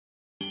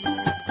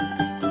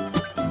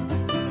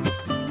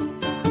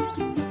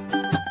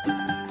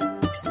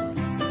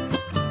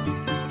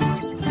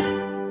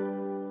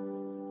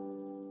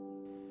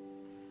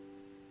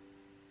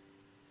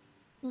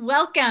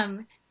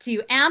Welcome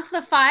to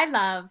Amplify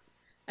Love,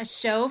 a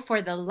show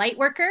for the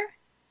lightworker,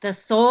 the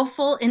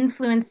soulful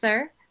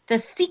influencer, the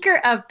seeker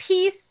of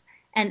peace,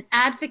 and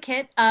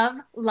advocate of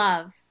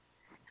love.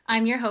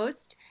 I'm your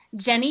host,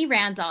 Jenny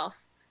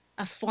Randolph,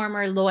 a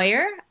former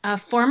lawyer, a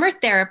former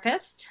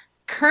therapist,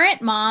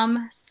 current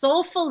mom,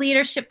 soulful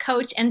leadership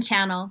coach, and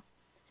channel.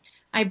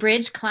 I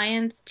bridge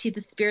clients to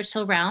the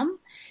spiritual realm,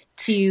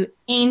 to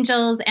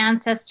angels,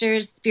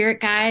 ancestors,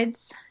 spirit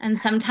guides, and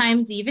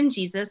sometimes even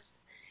Jesus,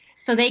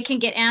 so they can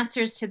get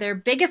answers to their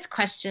biggest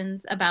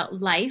questions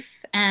about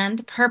life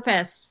and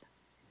purpose.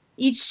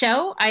 Each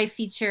show, I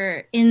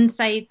feature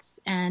insights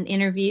and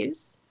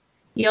interviews.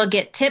 You'll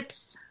get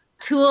tips,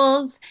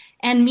 tools,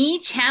 and me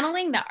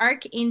channeling the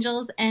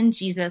archangels and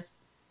Jesus.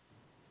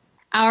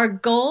 Our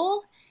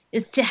goal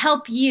is to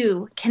help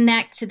you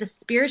connect to the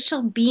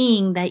spiritual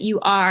being that you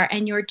are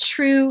and your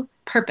true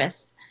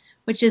purpose,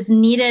 which is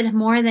needed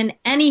more than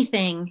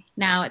anything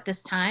now at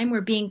this time.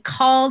 We're being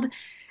called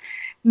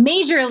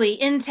majorly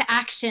into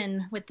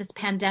action with this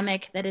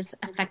pandemic that is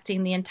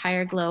affecting the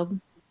entire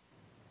globe.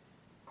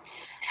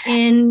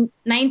 In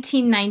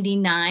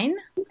 1999,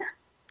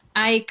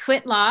 I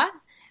quit law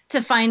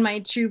to find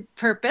my true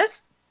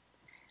purpose.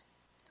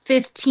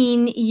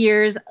 15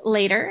 years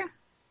later,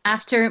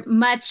 after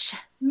much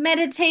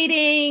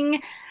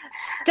meditating,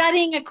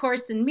 studying A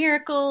Course in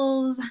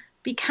Miracles,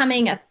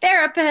 becoming a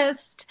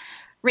therapist,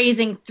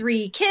 raising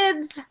 3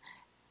 kids,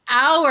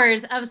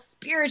 hours of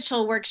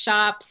spiritual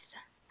workshops,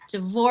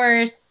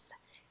 divorce,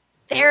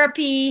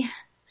 therapy,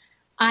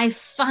 I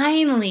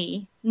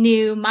finally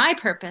knew my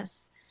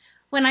purpose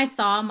when I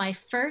saw my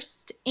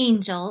first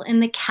angel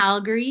in the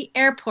Calgary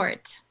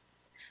airport.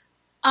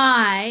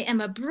 I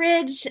am a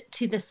bridge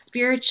to the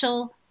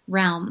spiritual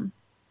realm.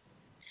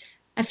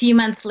 A few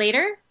months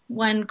later,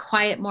 one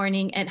quiet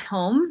morning at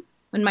home,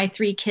 when my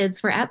 3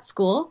 kids were at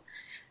school,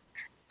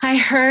 I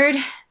heard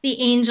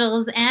the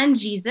angels and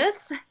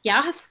Jesus,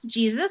 yes,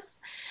 Jesus,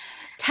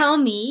 tell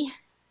me,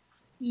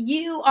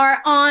 "You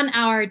are on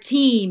our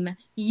team.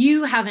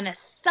 You have an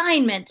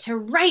assignment to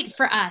write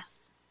for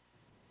us."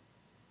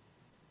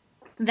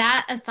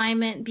 That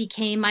assignment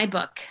became my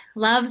book,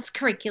 Love's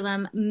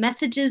Curriculum,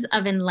 Messages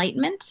of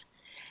Enlightenment,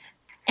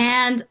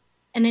 and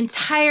an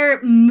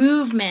entire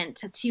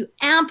movement to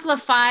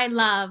amplify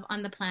love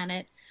on the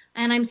planet.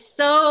 And I'm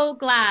so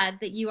glad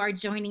that you are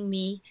joining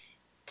me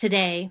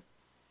today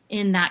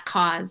in that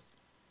cause.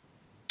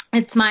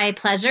 It's my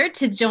pleasure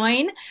to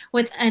join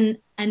with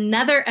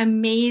another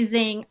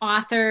amazing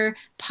author,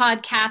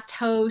 podcast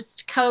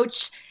host,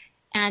 coach,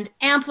 and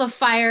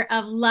amplifier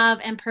of love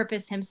and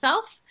purpose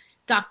himself,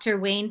 Dr.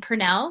 Wayne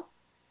Pernell.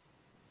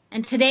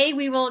 And today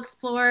we will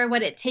explore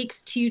what it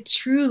takes to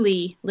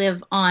truly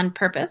live on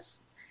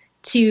purpose,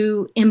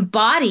 to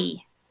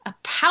embody a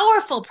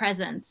powerful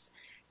presence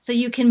so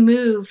you can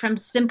move from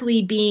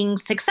simply being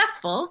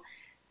successful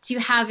to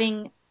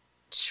having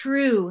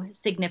true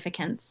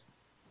significance.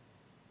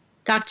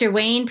 Dr.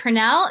 Wayne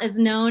Pernell is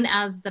known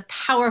as the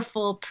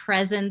powerful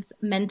presence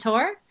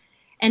mentor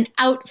and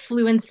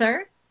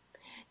outfluencer.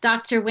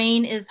 Dr.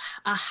 Wayne is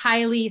a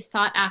highly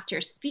sought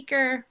after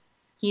speaker.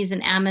 He's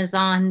an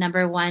Amazon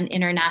 #1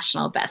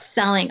 international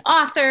best-selling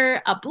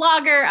author, a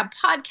blogger, a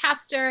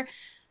podcaster,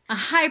 a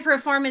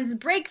high-performance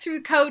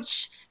breakthrough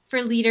coach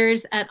for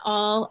leaders at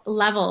all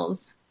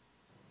levels.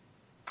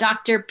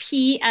 Dr.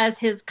 P, as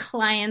his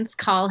clients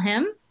call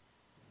him,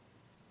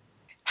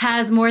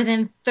 has more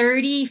than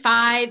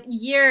 35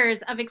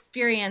 years of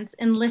experience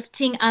in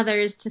lifting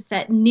others to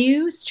set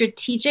new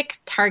strategic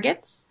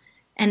targets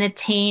and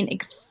attain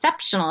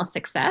exceptional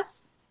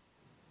success.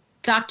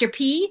 Dr.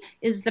 P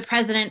is the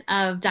president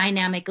of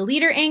Dynamic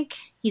Leader, Inc.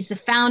 He's the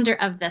founder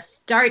of the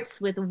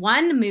Starts With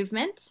One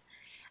movement,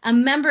 a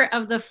member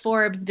of the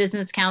Forbes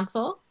Business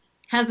Council,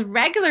 has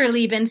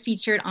regularly been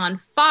featured on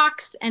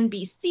Fox,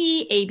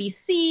 NBC,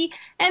 ABC,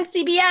 and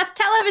CBS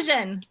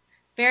television,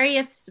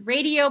 various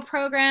radio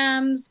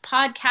programs,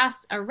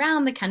 podcasts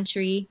around the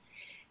country,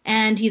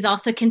 and he's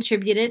also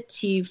contributed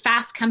to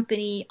Fast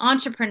Company,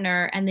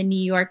 Entrepreneur, and the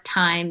New York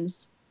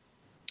Times.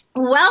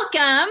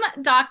 Welcome,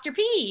 Dr.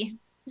 P.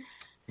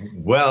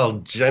 Well,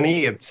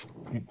 Jenny, it's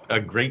a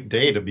great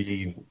day to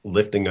be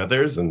lifting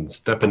others and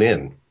stepping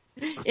in.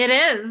 It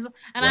is,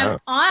 and yeah. I'm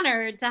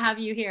honored to have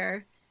you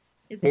here.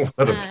 It's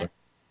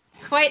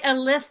quite a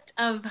list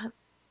of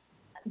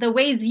the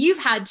ways you've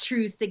had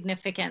true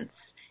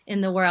significance in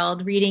the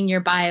world, reading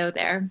your bio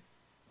there.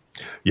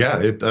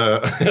 Yeah,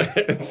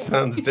 it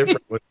sounds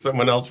different when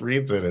someone else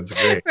reads it. It's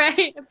great.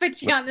 Right, I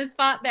put you on the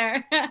spot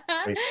there.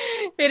 Right.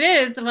 It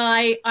is. Well,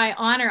 I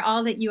honor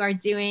all that you are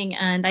doing,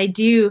 and I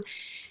do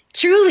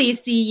truly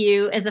see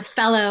you as a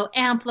fellow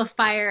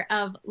amplifier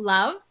of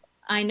love.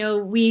 I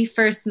know we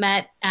first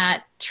met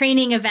at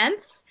training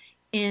events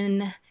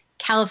in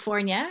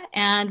California,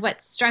 and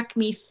what struck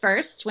me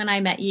first when I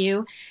met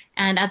you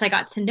and as I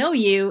got to know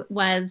you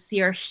was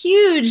your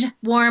huge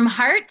warm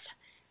heart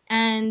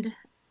and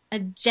a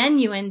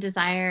genuine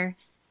desire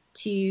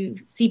to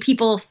see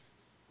people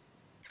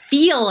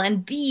feel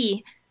and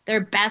be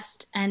their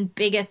best and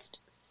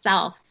biggest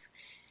self.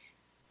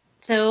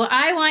 So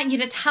I want you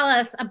to tell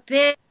us a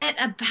bit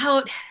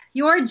about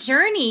your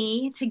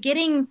journey to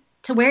getting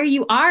to where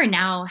you are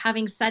now,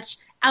 having such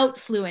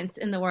outfluence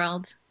in the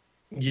world.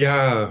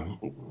 Yeah,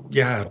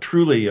 yeah,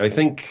 truly. I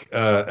think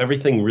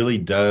everything really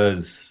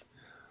does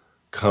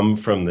come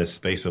from this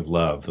space of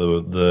love.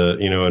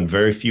 And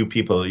very few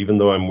people, even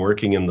though I'm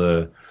working in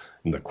the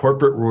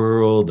corporate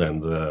world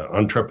and the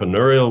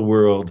entrepreneurial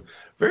world,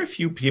 very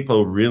few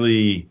people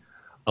really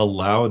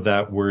allow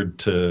that word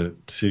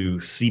to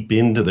seep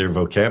into their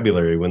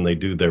vocabulary when they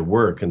do their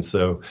work. And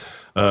so,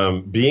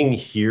 being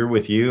here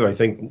with you, I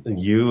think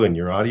you and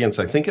your audience,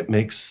 I think it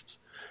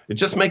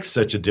just makes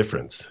such a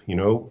difference.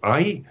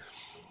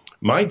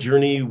 My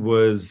journey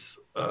was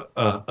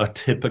a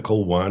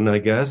typical one, I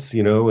guess,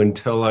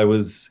 until I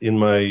was in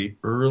my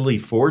early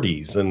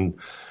 40s, and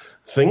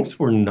things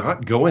were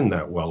not going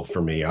that well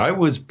for me. I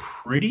was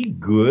pretty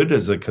good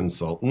as a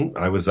consultant.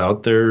 I was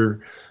out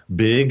there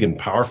big and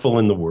powerful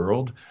in the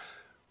world,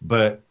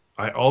 but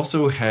I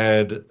also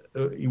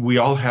we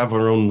all have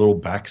our own little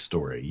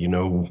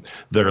backstory.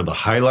 There are the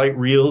highlight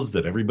reels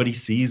that everybody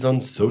sees on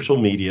social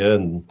media,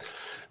 and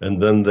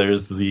then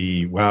there's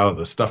the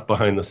stuff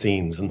behind the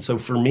scenes. And so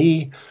for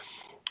me,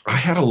 I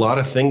had a lot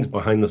of things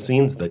behind the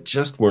scenes that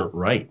just weren't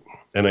right.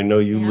 And I know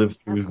Yeah.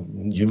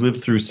 you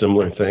lived through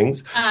similar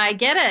things. I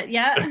get it.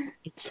 Yeah.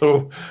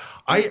 So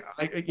I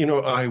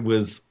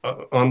was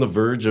on the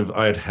verge of,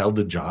 I had held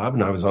a job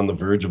and I was on the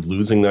verge of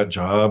losing that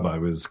job. I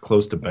was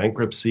close to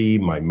bankruptcy.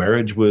 My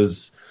marriage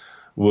was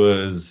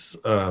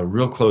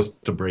real close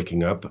to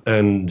breaking up,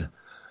 and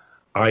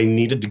I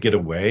needed to get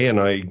away. And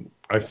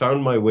I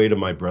found my way to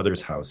my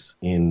brother's house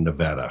in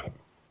Nevada.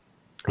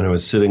 And I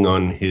was sitting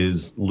on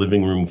his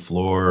living room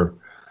floor,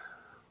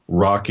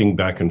 rocking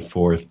back and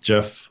forth.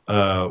 Jeff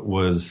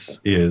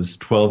is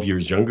 12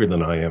 years younger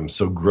than I am.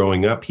 So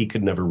growing up, he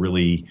could never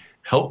really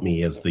help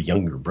me as the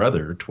younger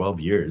brother, 12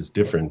 years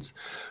difference.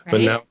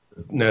 But Right.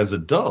 now as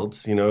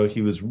adults,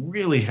 he was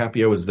really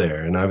happy I was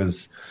there. And I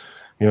was,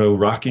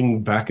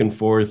 rocking back and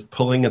forth,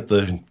 pulling at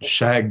the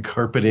shag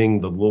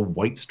carpeting, the little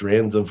white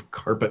strands of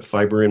carpet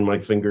fiber in my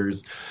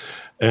fingers.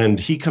 And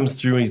he comes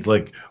through and he's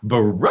like,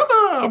 brother,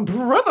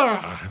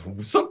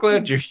 I'm so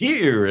glad you're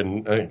here.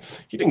 And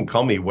he didn't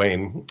call me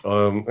Wayne.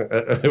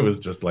 It was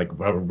just like,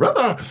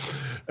 brother.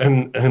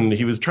 And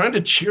he was trying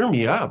to cheer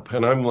me up.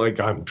 And I'm like,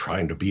 I'm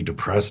trying to be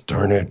depressed,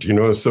 darn it.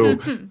 So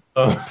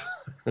uh,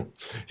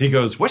 he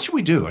goes, what should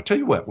we do? I'll tell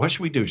you what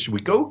should we do? Should we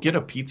go get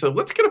a pizza?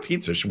 Let's get a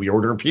pizza. Should we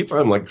order a pizza?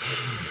 I'm like,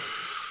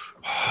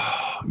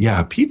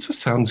 yeah, pizza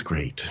sounds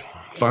great.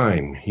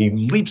 Fine. He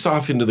leaps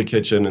off into the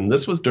kitchen, and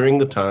this was during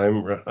the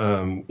time,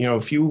 a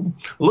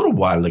little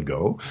while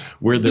ago,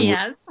 where there were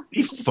Yes.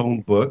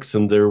 phone books,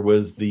 and there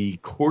was the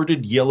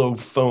corded yellow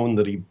phone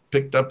that he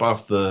picked up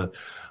off the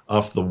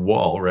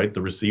wall, right,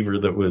 the receiver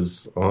that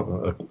was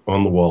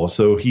on the wall.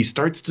 So he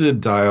starts to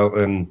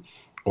dial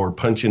or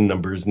punch in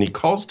numbers, and he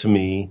calls to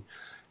me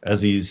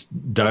as he's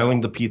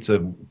dialing the pizza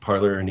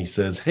parlor, and he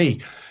says, "Hey,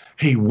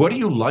 what do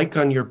you like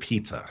on your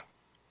pizza?"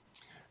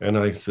 And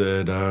I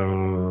said,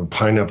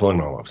 pineapple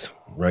and olives,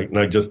 right? And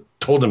I just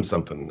told him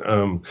something.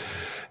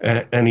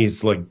 And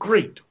he's like,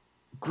 great.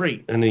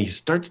 And he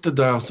starts to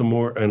dial some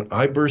more. And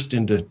I burst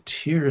into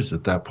tears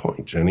at that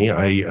point, Jenny.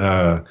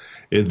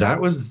 That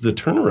was the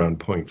turnaround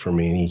point for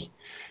me. And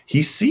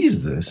he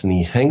sees this and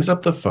he hangs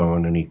up the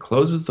phone and he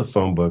closes the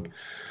phone book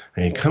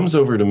and he comes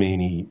over to me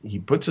and he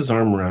puts his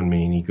arm around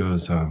me and he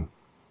goes,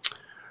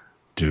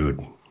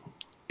 dude,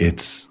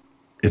 it's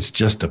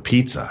just a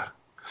pizza.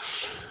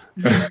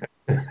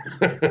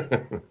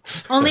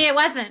 Only it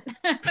wasn't.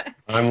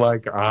 I'm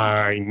like,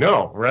 I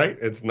know, right?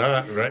 It's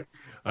not, right?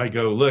 I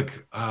go,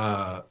 look,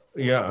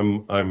 yeah,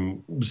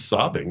 I'm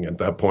sobbing at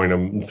that point.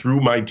 I'm through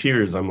my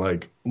tears. I'm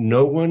like,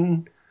 no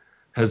one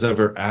has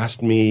ever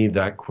asked me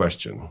that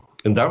question.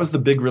 And that was the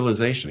big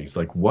realization. He's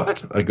like,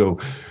 what? I go,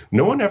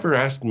 no one ever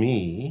asked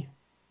me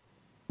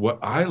what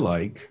I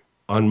like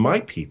on my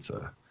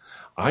pizza.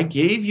 I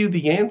gave you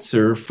the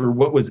answer for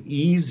what was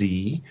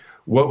easy,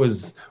 what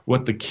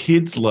the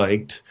kids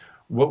liked,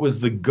 what was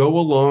the go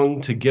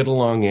along to get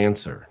along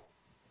answer.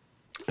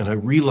 And I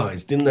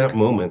realized in that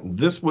moment,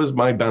 this was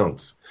my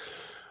bounce.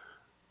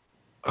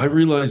 I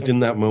realized in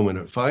that moment,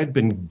 if I had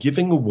been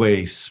giving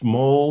away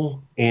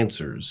small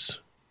answers,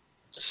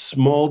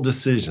 small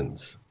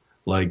decisions,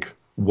 like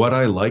what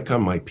I like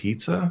on my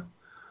pizza,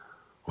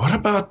 what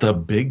about the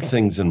big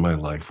things in my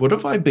life? What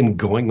have I been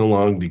going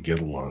along to get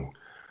along?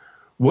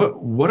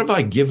 What have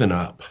I given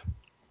up?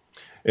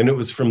 And it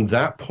was from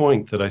that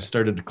point that I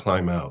started to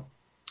climb out.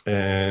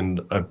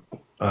 And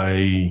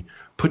I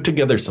put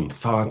together some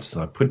thoughts.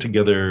 I put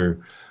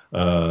together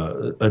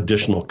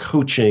additional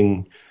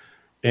coaching.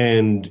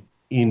 And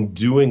in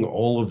doing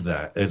all of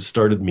that, it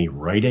started me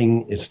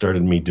writing. It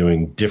started me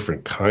doing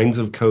different kinds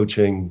of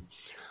coaching.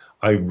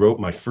 I wrote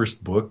my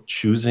first book,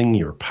 Choosing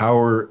Your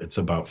Power. It's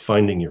about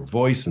finding your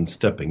voice and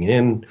stepping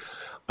in.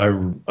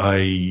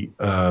 I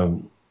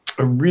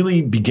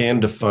really began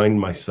to find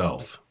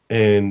myself.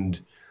 And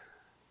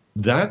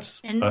that's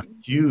And a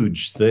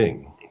huge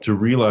thing, to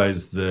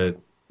realize that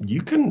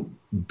you can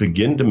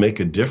begin to make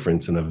a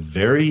difference in a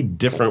very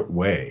different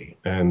way.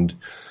 And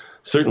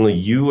certainly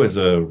you as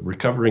a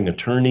recovering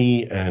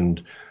attorney,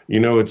 and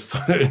it's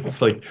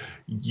it's like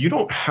you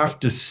don't have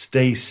to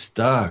stay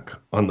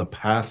stuck on the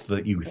path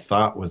that you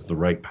thought was the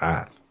right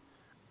path.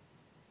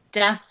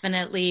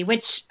 Definitely,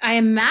 which I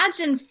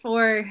imagine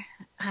for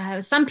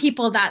some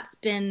people that's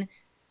been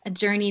a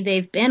journey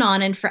they've been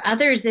on, and for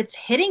others it's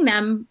hitting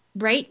them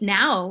right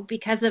now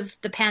because of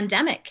the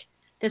pandemic.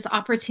 This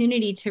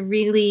opportunity to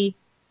really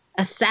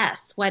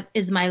assess, what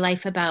is my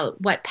life about,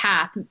 what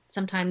path.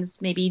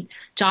 Sometimes maybe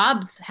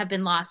jobs have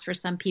been lost for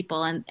some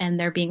people, and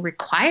they're being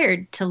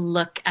required to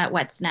look at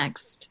what's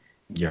next.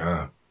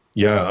 Yeah.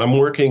 Yeah.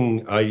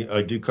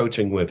 I do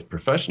coaching with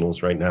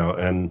professionals right now,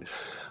 and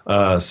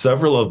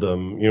several of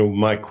them,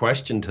 my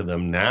question to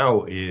them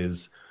now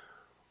is,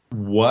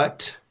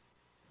 what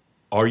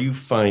are you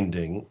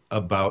finding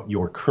about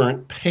your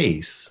current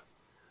pace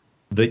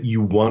that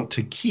you want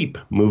to keep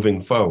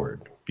moving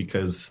forward?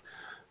 Because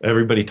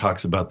everybody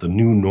talks about the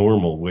new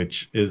normal,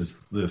 which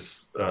is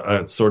this,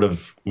 it sort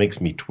of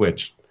makes me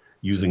twitch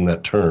using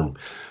that term,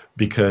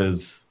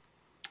 because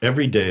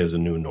every day is a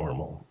new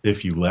normal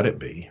if you let it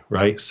be,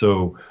 right?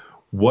 So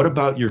what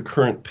about your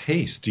current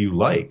pace do you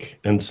like?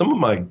 And some of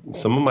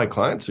my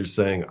clients are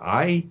saying,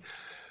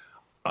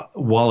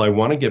 while I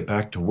want to get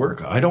back to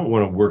work, I don't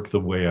want to work the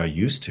way I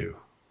used to.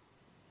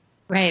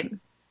 Right.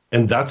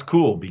 And that's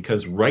cool,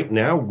 because right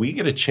now we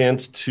get a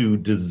chance to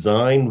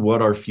design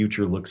what our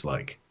future looks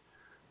like.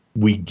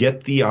 We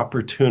get the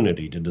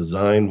opportunity to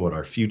design what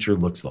our future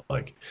looks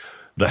like.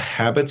 The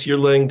habits you're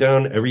laying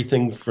down,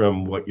 everything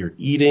from what you're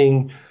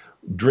eating,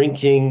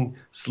 drinking,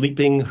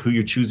 sleeping, who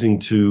you're choosing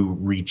to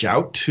reach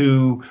out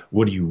to,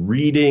 what are you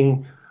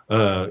reading?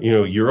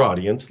 Your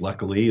audience,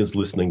 luckily, is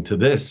listening to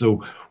this.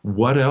 So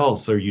what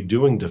else are you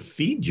doing to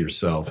feed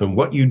yourself? And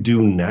what you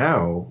do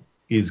now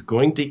is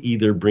going to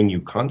either bring you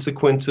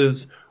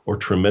consequences or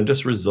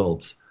tremendous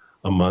results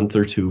a month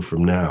or two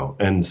from now.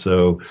 And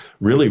so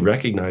really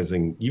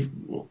recognizing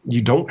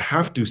you don't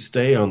have to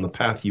stay on the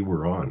path you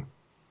were on.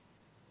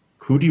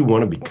 Who do you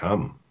want to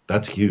become?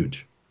 That's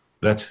huge.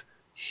 That's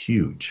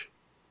huge.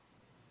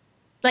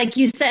 Like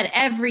you said,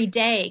 every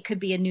day could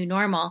be a new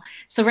normal.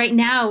 So right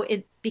now,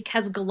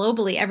 because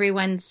globally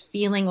everyone's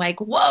feeling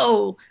like,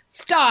 whoa,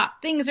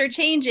 stop, things are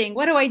changing.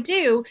 What do I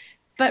do?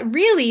 But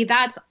really,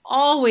 that's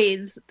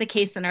always the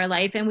case in our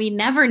life. And we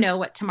never know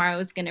what tomorrow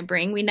is going to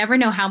bring. We never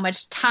know how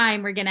much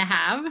time we're going to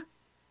have.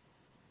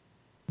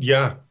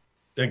 Yeah,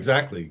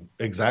 exactly.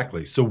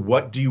 Exactly. So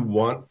what do you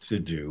want to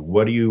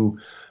do?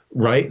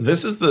 Right?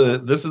 This is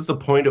the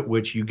point at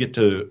which you get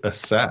to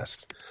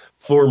assess.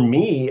 For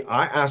me,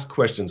 I ask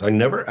questions. I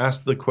never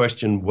ask the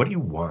question, what do you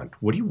want?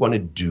 What do you want to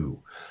do?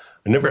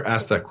 I never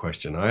ask that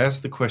question. I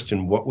ask the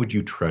question, what would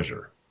you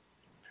treasure?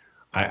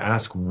 I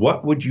ask,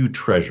 what would you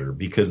treasure?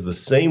 Because the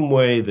same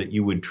way that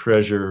you would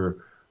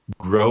treasure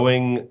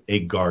growing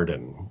a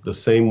garden, the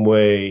same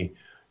way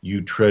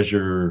you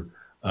treasure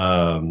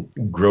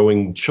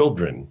growing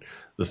children,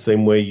 the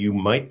same way you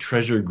might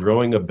treasure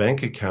growing a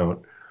bank account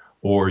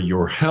or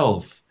your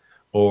health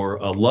or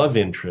a love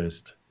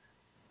interest,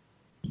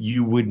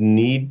 you would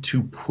need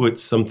to put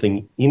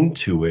something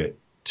into it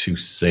to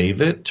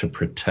save it, to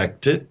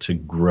protect it, to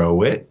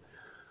grow it.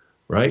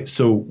 Right?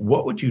 So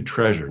what would you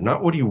treasure?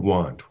 Not what do you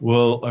want?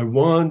 Well, I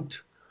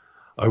want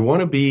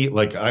to be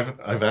like,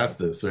 I've asked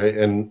this, right?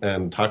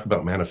 And talk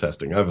about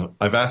manifesting.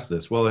 I've asked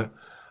this. Well,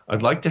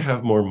 I'd like to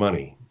have more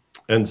money.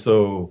 And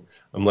so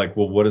I'm like,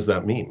 well, what does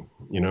that mean?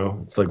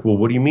 It's like, well,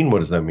 what do you mean? What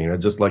does that mean?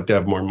 I'd just like to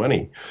have more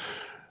money.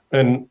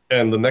 And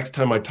the next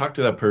time I talk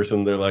to that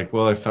person, they're like,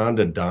 well, I found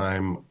a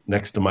dime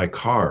next to my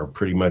car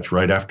pretty much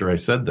right after I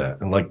said that.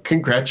 And like,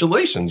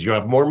 congratulations, you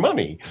have more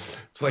money.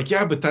 It's like,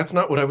 yeah, but that's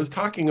not what I was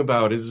talking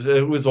about.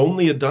 It was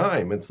only a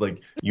dime. It's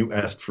like, you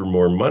asked for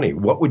more money.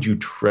 What would you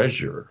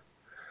treasure?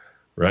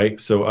 Right?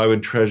 So I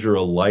would treasure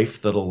a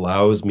life that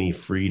allows me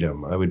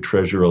freedom. I would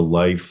treasure a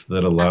life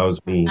that allows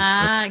me.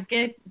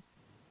 Good.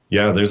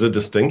 Yeah, there's a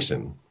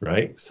distinction,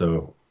 right?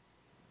 So.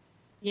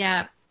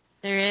 Yeah,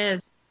 there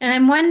is. And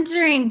I'm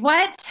wondering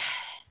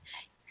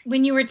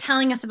when you were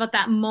telling us about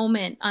that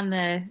moment on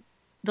the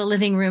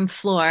living room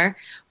floor,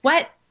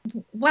 what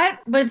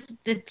was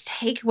the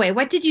takeaway?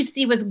 What did you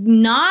see was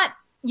not,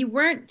 you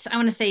weren't, I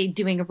want to say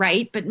doing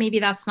right, but maybe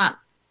that's not,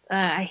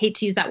 I hate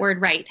to use that word,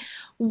 right.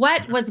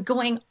 What was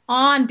going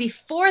on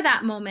before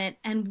that moment,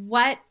 and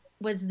what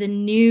was the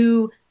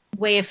new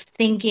way of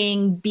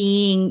thinking,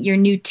 being your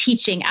new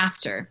teaching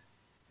after?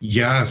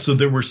 Yeah, so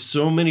there were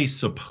so many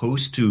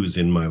supposed tos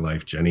in my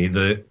life, Jenny,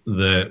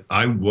 that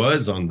I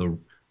was on the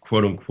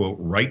quote unquote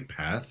right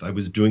path. I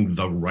was doing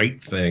the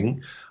right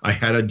thing. I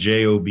had a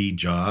job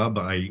job.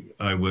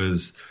 I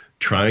was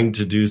trying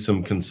to do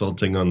some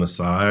consulting on the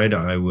side.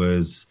 I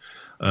was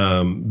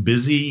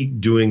busy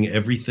doing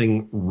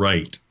everything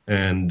right.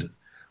 And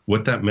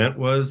what that meant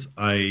was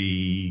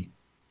I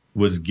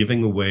was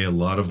giving away a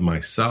lot of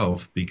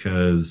myself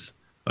because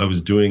I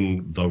was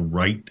doing the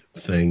right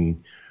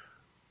thing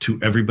to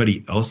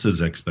everybody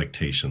else's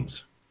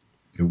expectations.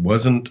 It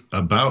wasn't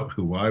about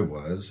who I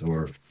was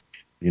or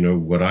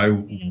what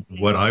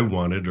I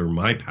wanted or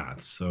my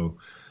path. So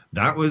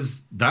that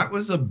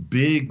was a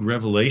big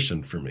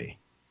revelation for me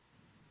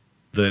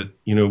that,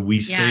 we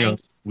Yeah, stay I on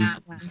get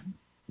that one.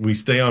 we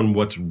stay on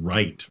what's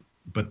right,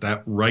 but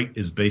that right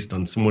is based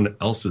on someone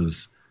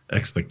else's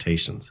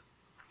expectations.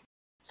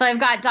 So I've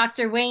got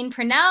Dr. Wayne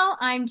Pernell.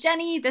 I'm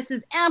Jenny. This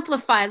is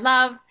Amplify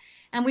Love.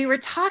 And we were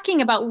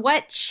talking about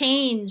what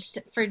changed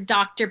for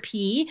Dr.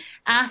 P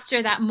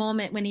after that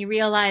moment when he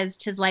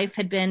realized his life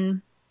had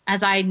been,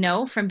 as I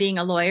know from being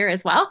a lawyer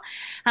as well,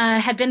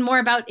 had been more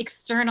about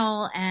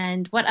external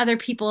and what other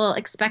people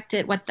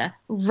expected, what the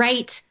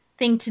right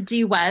thing to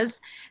do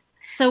was.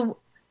 So,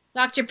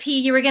 Dr.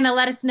 P, you were going to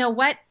let us know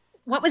what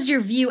was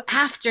your view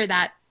after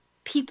that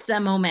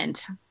pizza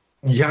moment?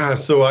 Yeah,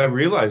 so I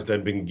realized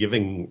I'd been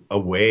giving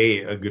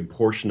away a good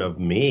portion of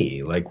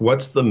me. Like,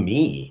 what's the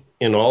me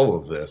in all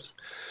of this?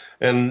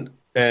 And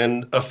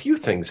a few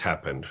things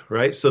happened,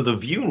 right? So the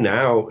view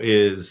now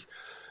is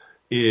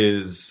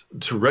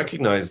to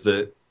recognize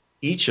that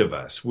each of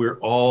us, we're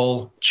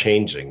all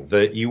changing,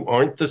 that you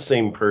aren't the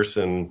same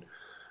person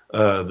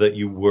that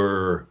you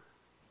were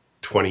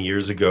 20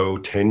 years ago,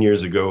 10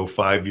 years ago,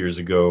 5 years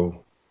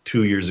ago,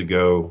 2 years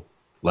ago,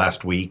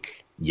 last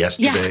week, Yeah,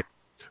 yesterday,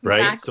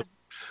 right? So exactly.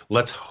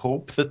 let's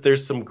hope that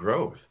there's some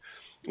growth.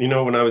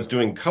 When I was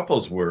doing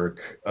couples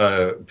work,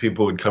 couples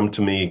would come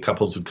to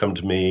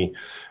me,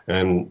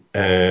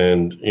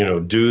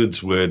 and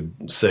dudes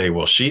would say,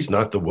 "Well, she's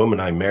not the woman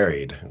I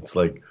married." It's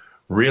like,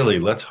 really,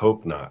 let's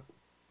hope not. Mm.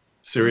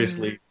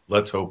 Seriously,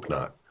 let's hope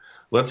not.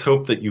 Let's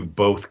hope that you've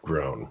both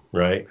grown,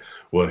 right?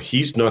 Well,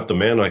 he's not the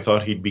man I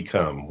thought he'd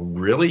become.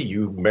 Really,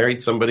 you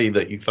married somebody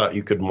that you thought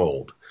you could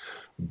mold.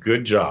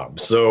 Good job.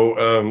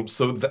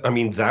 I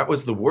mean, that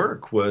was the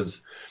work.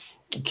 Was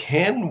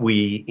can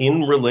we,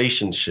 in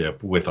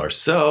relationship with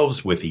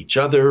ourselves, with each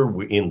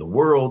other, in the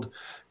world,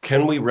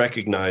 can we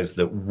recognize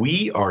that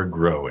we are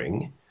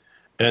growing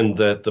and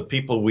that the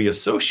people we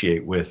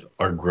associate with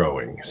are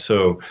growing?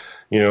 So,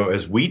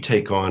 as we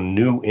take on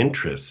new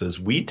interests, as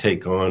we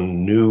take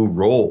on new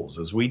roles,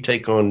 as we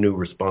take on new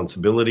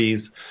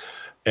responsibilities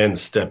and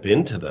step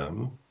into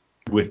them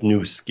with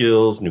new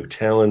skills, new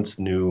talents,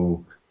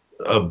 new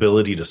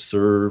ability to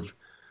serve,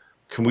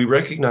 can we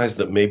recognize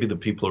that maybe the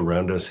people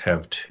around us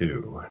have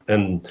too?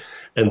 And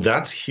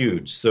that's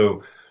huge.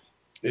 So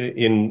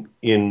in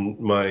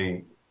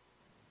my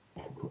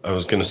I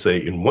was going to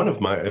say, in one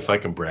of my, if I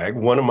can brag,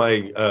 one of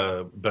my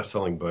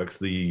best-selling books,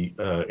 the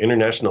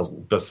international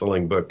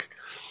best-selling book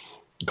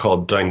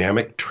called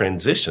Dynamic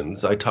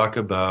Transitions, I talk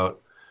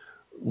about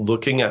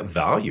looking at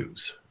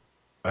values.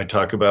 I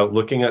talk about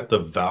looking at the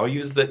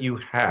values that you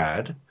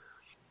had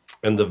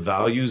and the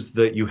values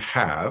that you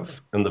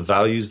have and the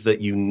values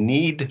that you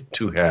need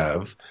to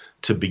have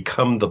to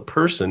become the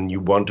person you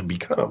want to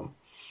become,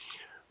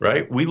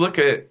 right? We look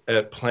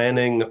at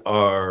planning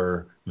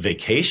our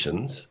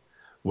vacations.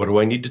 What do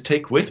I need to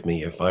take with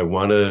me if I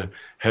want to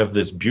have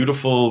this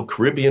beautiful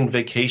Caribbean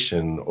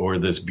vacation or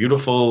this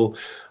beautiful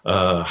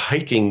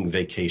hiking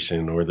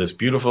vacation or this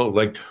beautiful,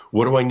 like,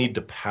 what do I need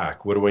to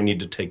pack? What do I need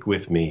to take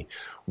with me?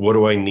 What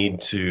do I need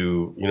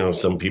to,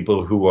 some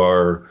people who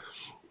are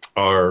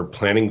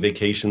planning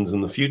vacations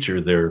in the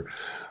future.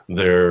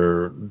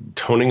 They're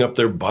toning up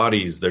their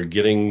bodies. They're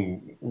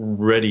getting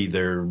ready.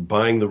 They're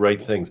buying the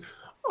right things.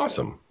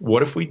 Awesome.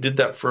 What if we did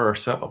that for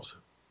ourselves,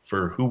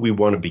 for who we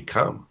want to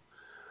become?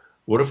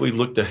 What if we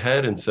looked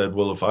ahead and said,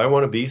 well, if I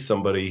want to be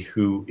somebody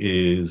who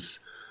is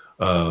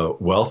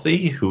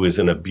wealthy, who is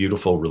in a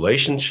beautiful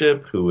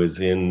relationship, who is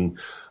in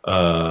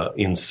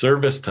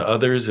service to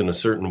others in a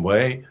certain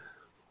way,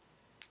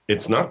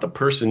 it's not the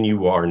person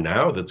you are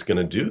now that's going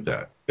to do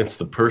that. It's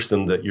the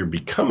person that you're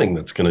becoming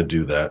that's going to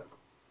do that.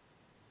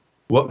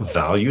 What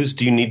values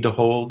do you need to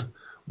hold?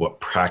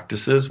 What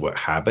practices, what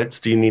habits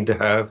do you need to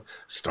have?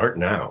 Start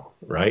now,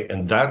 right?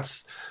 And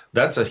that's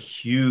a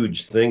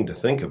huge thing to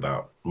think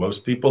about.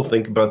 Most people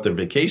think about their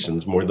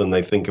vacations more than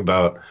they think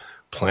about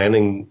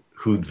planning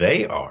who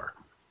they are.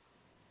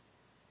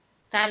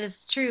 That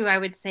is true, I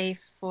would say,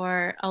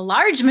 for a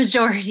large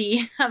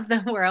majority of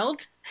the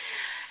world.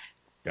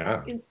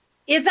 Yeah.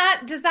 Does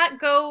that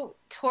go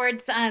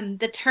towards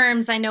the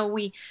terms? I know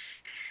we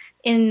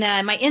in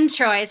my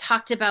intro I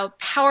talked about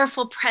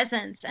powerful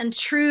presence and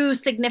true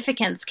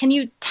significance. Can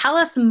you tell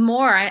us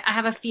more? I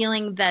have a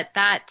feeling that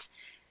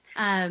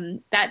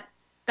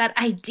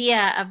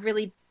idea of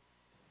really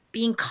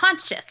being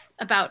conscious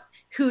about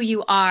who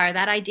you are,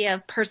 that idea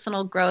of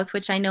personal growth,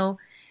 which I know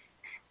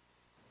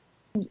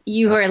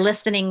you who are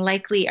listening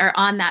likely are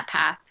on that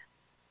path.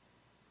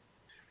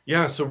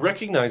 Yeah, so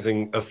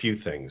recognizing a few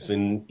things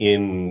in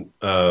in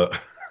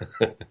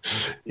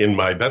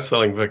my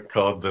best-selling book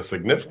called The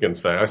Significance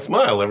Factor. I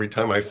smile every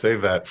time I say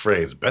that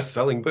phrase,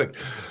 best-selling book.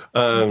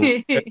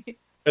 Um,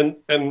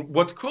 and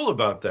what's cool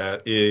about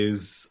that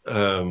is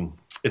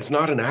it's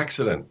not an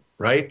accident,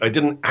 right? I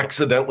didn't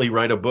accidentally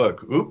write a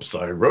book. Oops,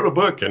 I wrote a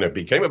book and it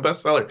became a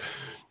bestseller.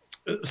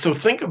 So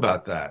think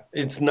about that.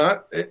 It's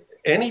not.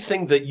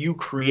 anything that you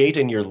create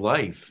in your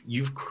life,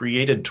 you've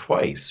created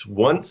twice.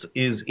 Once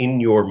is in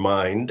your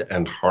mind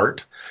and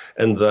heart,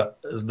 and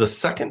the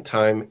second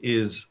time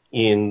is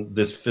in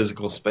this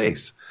physical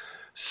space.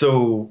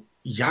 So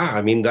yeah,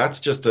 I mean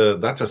that's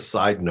a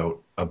side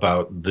note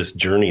about this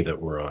journey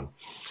that we're on.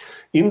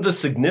 In the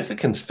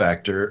significance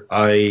factor,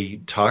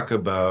 I talk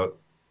about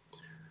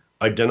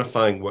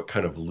identifying what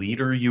kind of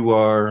leader you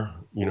are.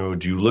 You know,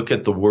 do you look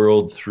at the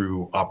world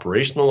through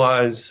operational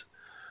eyes,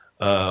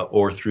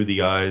 or through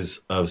the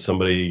eyes of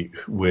somebody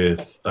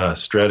with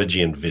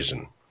strategy and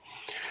vision?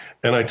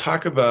 And I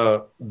talk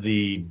about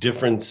the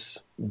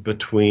difference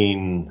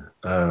between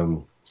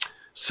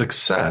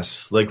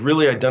success, like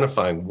really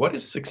identifying what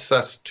is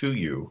success to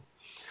you,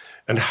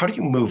 and how do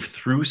you move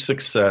through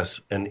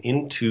success and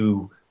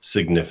into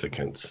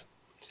significance.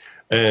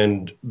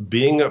 And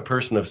being a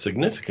person of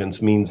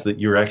significance means that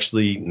you're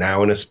actually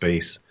now in a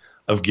space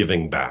of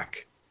giving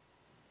back.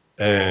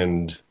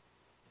 And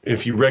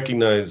if you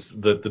recognize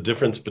that the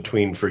difference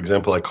between, for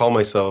example, I call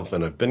myself,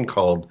 and I've been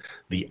called,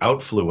 the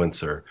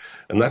outfluencer,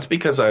 and that's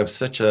because I have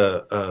such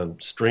a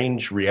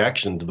strange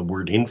reaction to the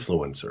word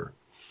influencer.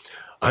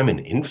 I'm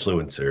an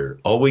influencer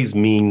always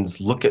means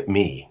look at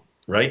me,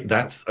 right?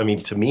 I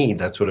mean, to me,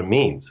 that's what it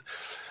means.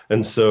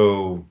 And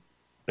so,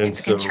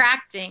 it's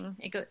contracting.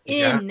 It goes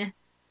yeah, in.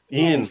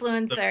 in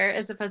Influencer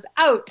as opposed to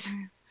out.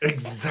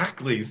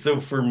 exactly. So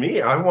for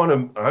me, I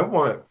want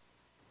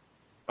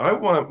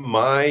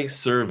my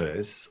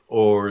service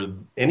or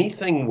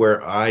anything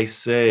where I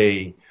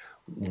say,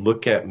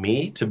 look at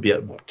me, to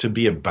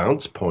be a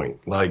bounce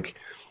point. Like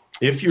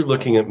if you're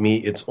looking at me,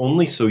 it's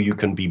only so you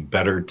can be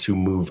better to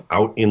move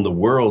out in the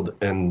world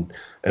and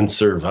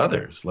serve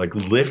others, like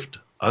lift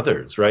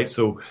others, right?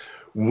 So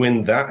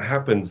when that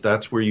happens,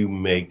 that's where you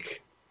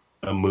make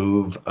a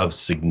move of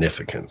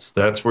significance.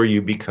 That's where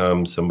you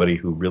become somebody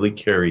who really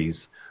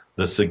carries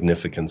the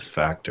significance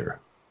factor.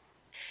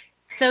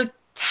 So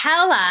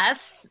tell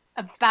us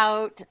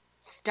about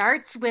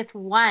Starts with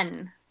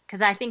One,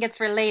 because I think it's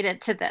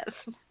related to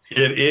this.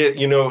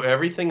 You know,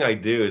 everything I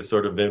do is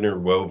sort of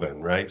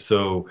interwoven, right?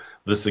 So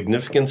the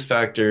significance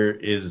factor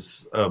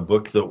is a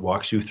book that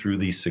walks you through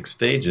these 6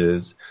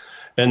 stages,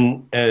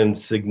 and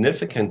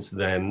significance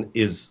then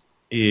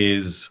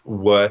is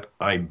what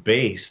I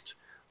based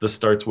the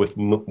Starts with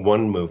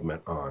One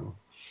movement on.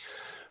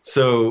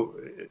 So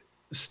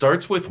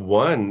Starts with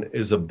One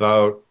is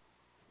about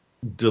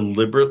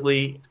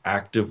deliberately,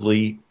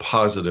 actively,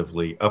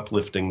 positively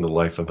uplifting the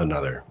life of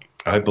another.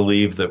 I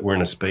believe that we're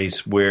in a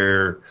space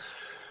where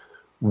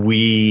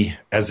we,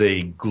 as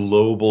a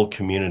global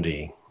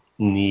community,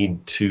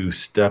 need to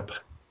step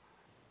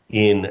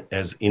in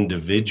as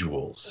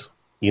individuals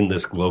in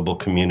this global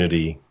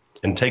community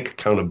and take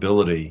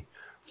accountability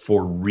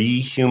for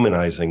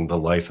rehumanizing the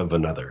life of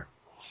another.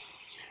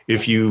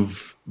 If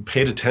you've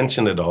paid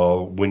attention at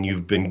all when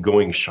you've been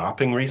going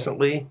shopping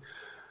recently,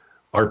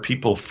 are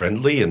people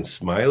friendly and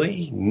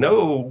smiley?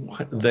 No,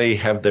 they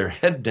have their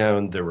head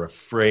down. They're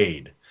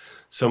afraid.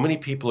 So many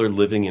people are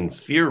living in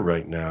fear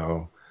right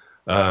now.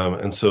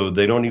 And so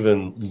they don't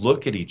even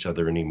look at each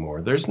other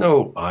anymore. There's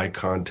no eye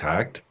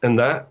contact. And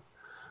that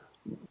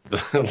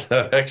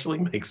actually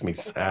makes me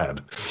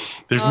sad.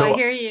 I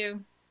hear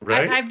you.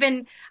 Right?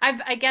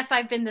 I guess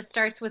I've been the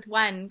Starts with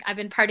One. I've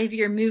been part of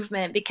your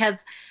movement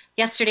because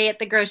yesterday at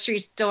the grocery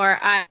store,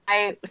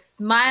 I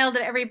smiled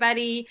at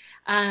everybody.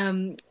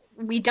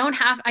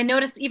 I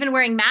noticed even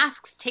wearing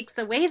masks takes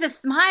away the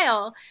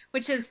smile,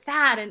 which is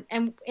sad.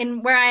 And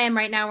in where I am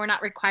right now, we're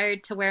not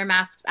required to wear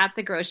masks at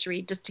the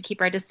grocery just to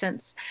keep our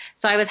distance.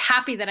 So I was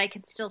happy that I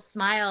could still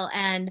smile,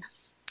 and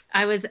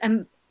I was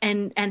and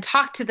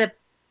talk to the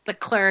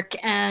clerk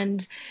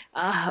and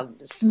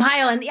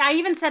smile. And I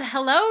even said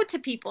hello to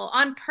people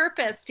on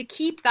purpose to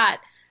keep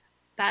that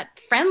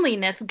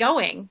friendliness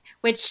going,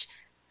 which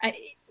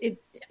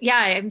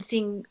I'm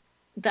seeing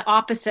the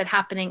opposite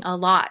happening a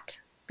lot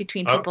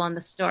between people in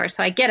the store.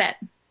 So I get it.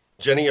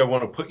 Jenny, I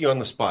want to put you on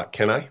the spot.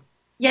 Can I?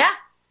 Yeah.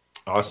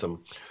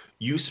 Awesome.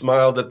 You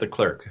smiled at the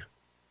clerk.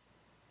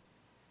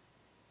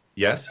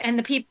 Yes? And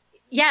the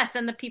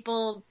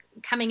people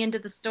coming into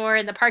the store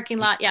in the parking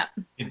lot. Yeah.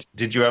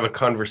 Did you have a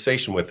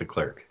conversation with the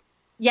clerk?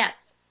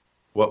 Yes.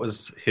 What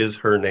was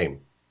her name?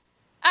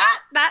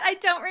 That I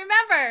don't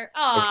remember.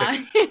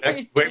 Okay.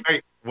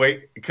 Next,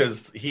 wait,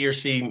 because he or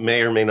she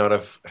may or may not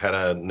have had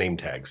a name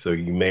tag, so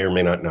you may or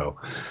may not know.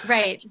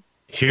 Right.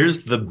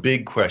 Here's the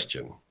big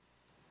question.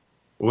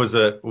 Was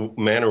it a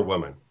man or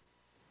woman?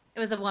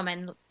 It was a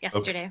woman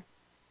yesterday. Okay.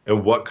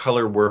 And what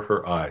color were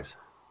her eyes?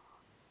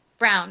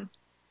 Brown.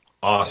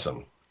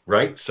 Awesome.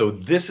 Right? So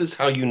this is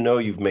how you know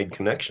you've made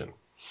connection.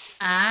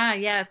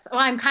 Yes. Well,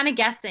 I'm kind of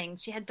guessing.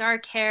 She had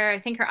dark hair. I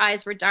think her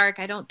eyes were dark.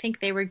 I don't think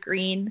they were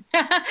green.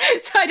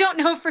 So I don't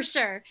know for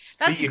sure.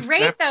 That's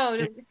great, though.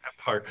 That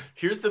part.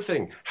 Here's the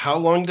thing. How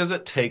long does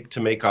it take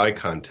to make eye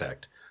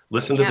contact?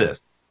 Listen to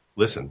this.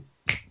 Listen.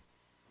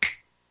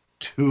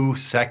 2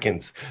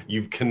 seconds.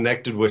 You've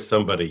connected with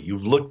somebody.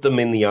 You've looked them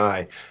in the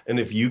eye. And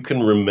if you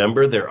can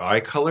remember their eye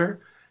color,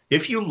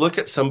 if you look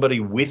at somebody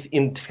with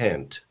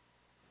intent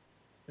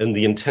and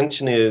the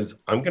intention is,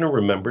 I'm going to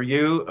remember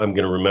you, I'm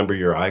going to remember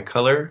your eye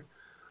color,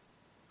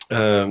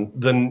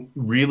 then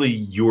really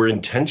your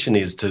intention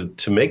is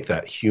to make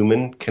that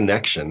human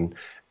connection,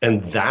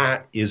 and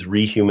that is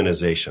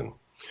rehumanization.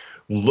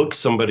 Look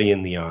somebody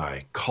in the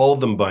eye, call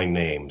them by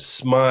name,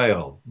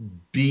 smile,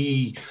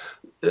 be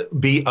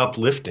be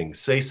uplifting,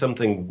 say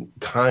something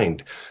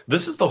kind.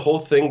 This is the whole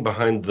thing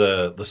behind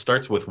the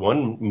starts with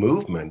one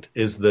movement,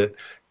 is that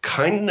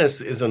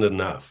kindness isn't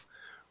enough.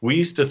 We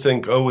used to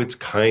think, oh, it's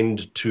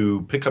kind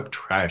to pick up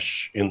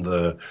trash in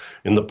the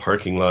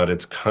parking lot.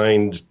 It's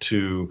kind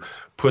to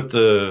put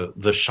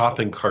the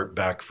shopping cart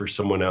back for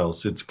someone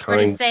else. It's Or to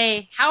kind,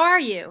 say, how are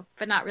you?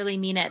 But not really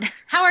mean it.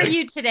 How are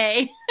you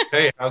today?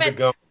 hey, how's But it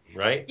going?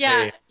 Right?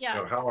 yeah, Hey,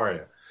 yeah. how are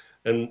you?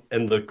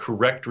 And the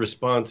correct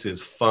response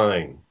is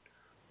fine.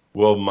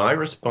 Well, my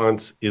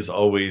response is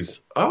always,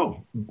 oh,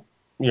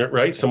 yeah,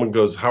 right. Someone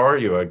goes, how are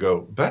you? I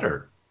go,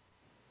 better.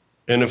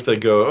 And if they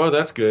go, oh,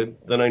 that's good,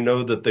 then I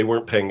know that they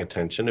weren't paying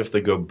attention. If they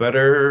go,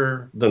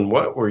 better than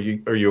what? Are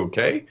you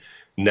okay?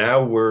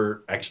 Now we're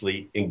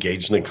actually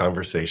engaged in a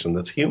conversation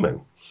that's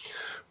human.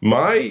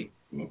 My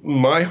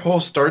my whole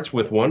starts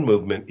with one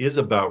movement is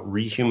about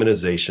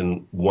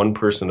rehumanization, one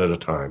person at a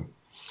time.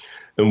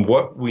 And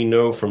what we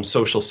know from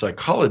social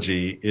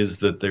psychology is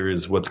that there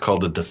is what's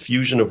called a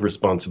diffusion of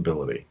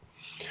responsibility.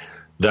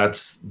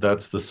 That's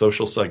the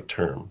social psych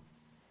term.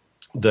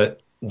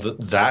 That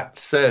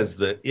says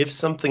that if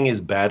something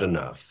is bad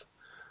enough,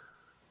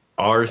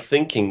 our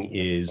thinking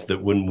is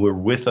that when we're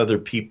with other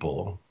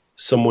people,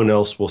 someone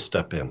else will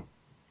step in.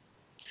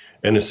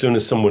 And as soon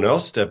as someone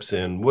else steps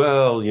in,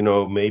 well,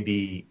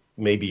 maybe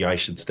I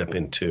should step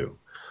in too.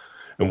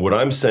 And what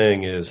I'm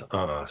saying is,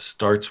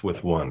 starts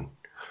with one.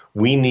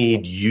 We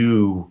need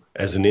you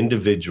as an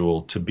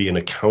individual to be an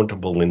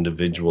accountable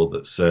individual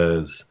that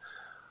says,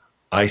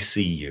 I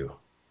see you.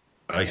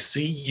 I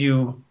see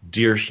you,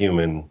 dear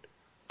human.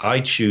 I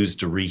choose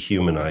to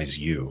rehumanize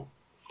you.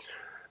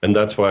 And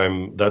that's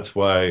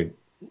why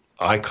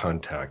eye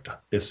contact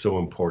is so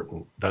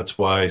important. That's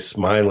why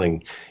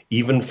smiling,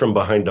 even from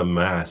behind a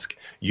mask,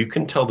 you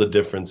can tell the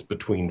difference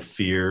between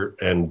fear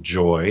and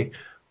joy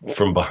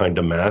from behind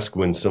a mask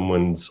when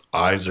someone's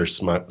eyes are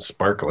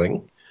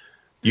sparkling.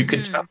 You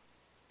can tell. Hmm.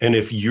 And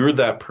if you're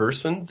that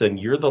person, then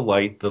you're the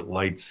light that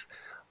lights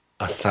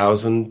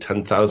 1,000,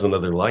 10,000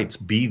 other lights.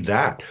 Be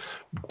that.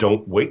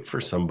 Don't wait for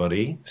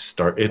somebody.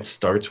 It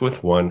starts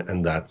with one,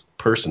 and that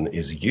person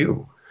is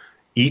you.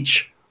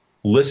 Each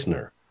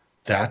listener,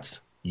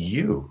 that's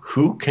you.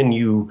 Who can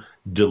you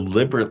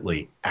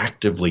deliberately,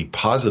 actively,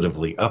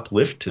 positively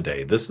uplift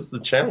today? This is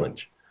the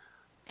challenge.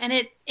 And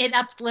it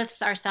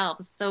uplifts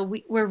ourselves. So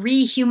we're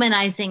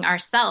rehumanizing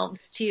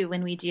ourselves too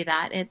when we do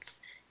that.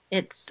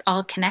 It's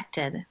all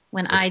connected.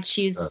 When That's, I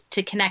choose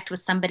to connect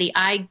with somebody,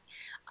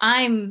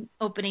 I'm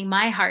opening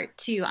my heart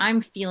too.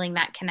 I'm feeling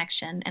that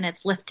connection, and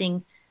it's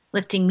lifting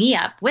me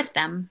up with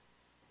them.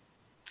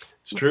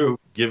 it's true.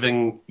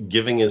 Giving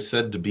is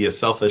said to be a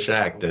selfish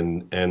act,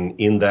 and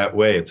in that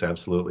way, it's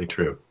absolutely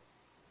true.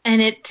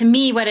 And it to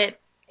me, what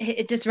it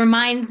just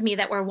reminds me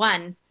that we're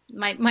one.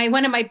 My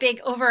one of my big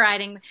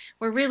overriding,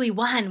 we're really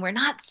one. We're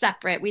not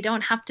separate. We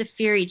don't have to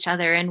fear each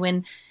other. And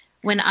when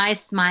I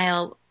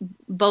smile,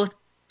 both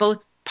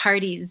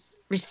parties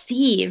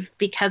receive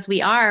because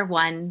we are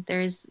one.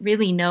 There's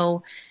really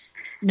no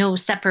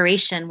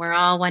separation. We're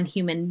all one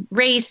human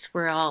race.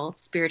 We're all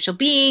spiritual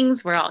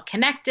beings. We're all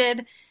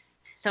connected.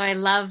 So I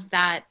love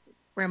that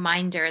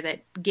reminder that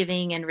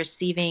giving and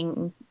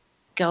receiving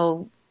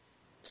go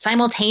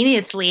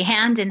simultaneously,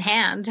 hand in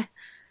hand.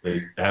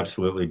 They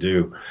absolutely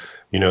do.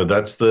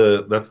 That's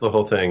the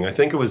whole thing. I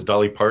think it was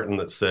Dolly Parton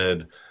that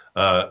said,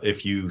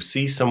 if you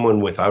see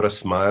someone without a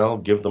smile,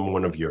 give them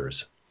one of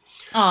yours.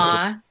 It's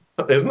Aw,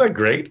 Isn't that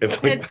great?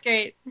 It's like, it's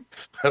great.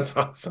 that's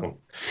awesome.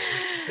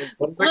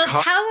 What does it Well,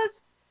 cost? tell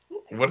us,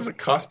 What does it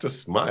cost to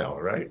smile,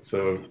 right?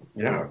 So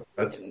yeah,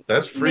 that's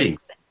free.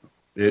 makes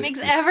It, makes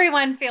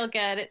everyone feel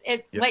good. yeah.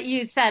 What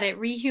you said, it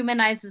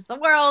rehumanizes the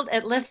world.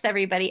 It lifts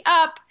everybody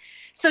up.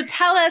 So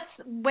tell us,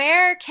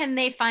 where can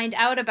they find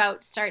out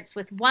about Starts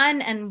With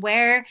One, and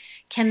where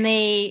can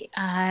they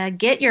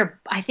get your,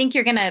 I think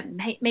you're going to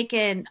make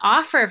an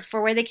offer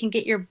for where they can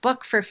get your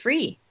book for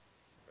free,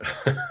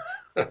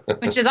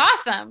 which is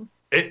awesome.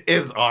 It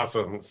is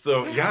awesome.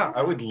 So yeah,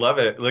 I would love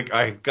it. Look,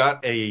 I've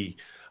got a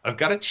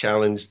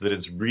challenge that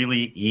is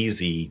really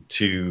easy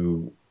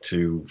to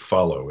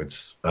follow.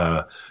 It's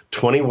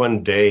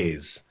 21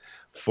 days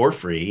for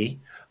free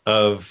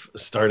of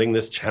starting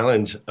this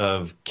challenge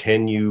of,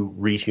 can you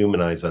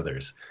rehumanize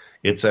others?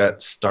 It's at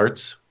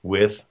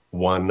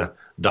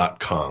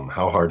startswithone.com.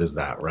 How hard is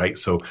that, right?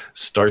 So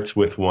starts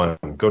with one.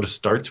 Go to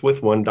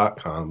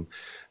startswithone.com,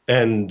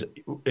 and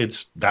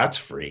that's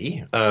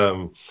free.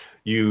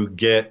 You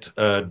get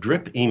a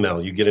drip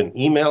email. You get an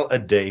email a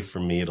day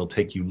from me. It'll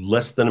take you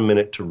less than a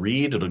minute to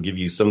read. It'll give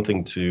you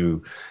something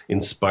to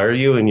inspire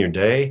you in your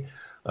day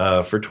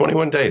for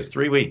 21 days,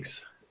 3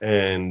 weeks.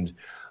 And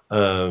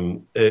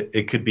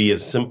it could be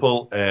as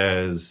simple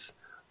as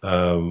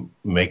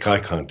make eye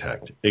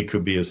contact. It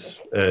could be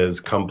as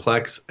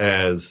complex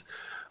as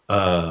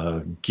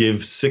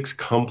give 6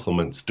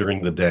 compliments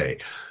during the day.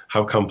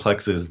 How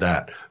complex is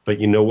that?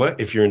 But you know what?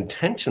 If your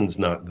intention's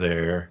not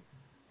there,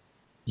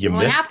 you It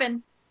won't miss.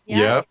 happen. Yeah.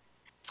 Yeah.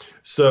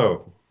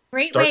 So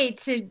Great start. way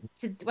to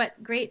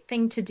what great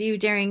thing to do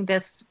during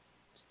this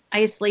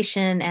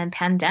isolation and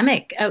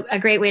pandemic. A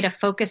great way to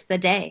focus the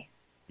day.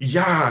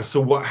 Yeah. So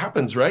what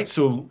happens, right?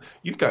 So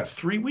you've got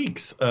 3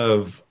 weeks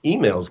of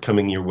emails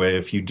coming your way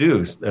if you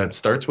do. That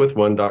starts with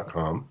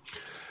one.com.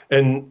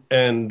 And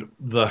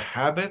the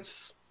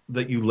habits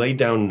that you lay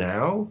down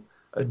now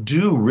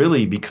do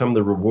really become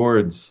the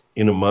rewards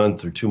in a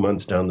month or 2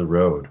 months down the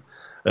road.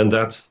 And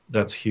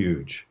that's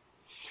huge.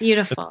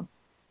 Beautiful.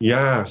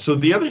 Yeah. So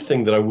the other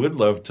thing that I would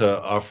love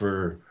to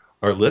offer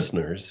our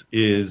listeners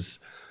is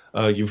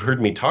you've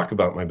heard me talk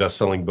about my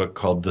best-selling book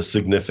called The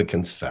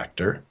Significance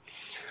Factor.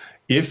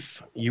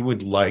 If you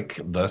would like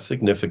The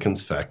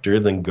Significance Factor,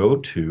 then go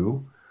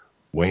to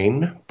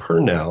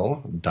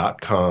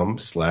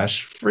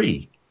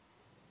waynepernell.com/free.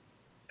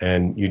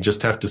 And you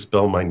just have to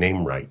spell my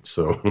name right.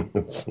 So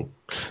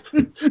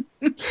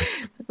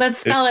Let's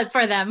spell it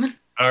for them.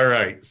 all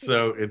right.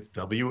 So it's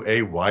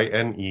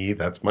Wayne.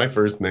 That's my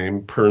first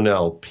name.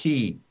 Pernell,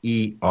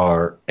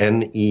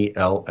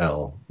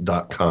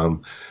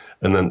 PERNELL.com,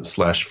 and then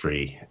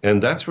 /free.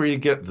 And that's where you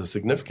get the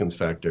significance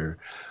factor.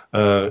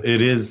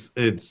 It's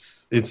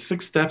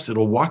 6 steps.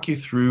 It'll walk you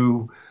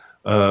through,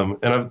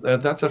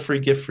 that's a free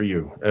gift for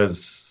you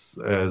as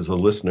a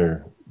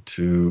listener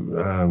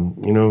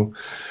to,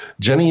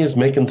 Jenny is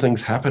making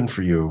things happen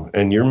for you,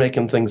 and you're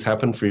making things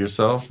happen for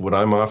yourself. What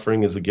I'm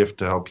offering is a gift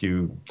to help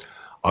you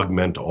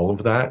augment all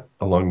of that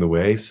along the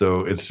way.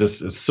 So it's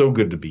so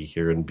good to be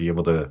here and be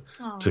able to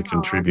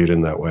contribute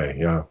in that way.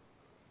 Yeah.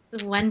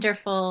 It's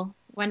wonderful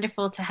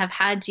to have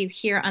had you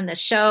here on the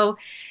show.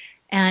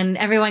 And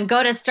everyone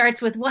go to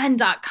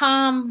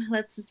startswith1.com.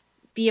 Let's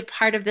be a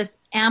part of this.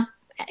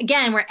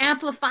 Again, we're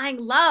amplifying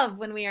love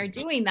when we are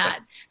doing that.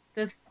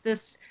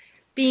 This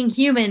being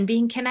human,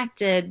 being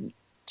connected,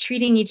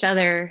 treating each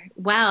other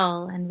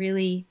well, and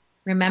really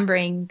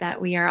remembering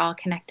that we are all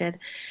connected.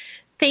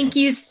 Thank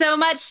you so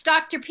much,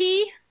 Dr.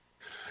 P.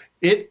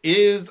 It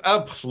is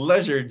a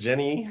pleasure,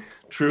 Jenny.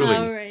 Truly.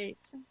 All right.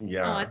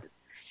 Yeah.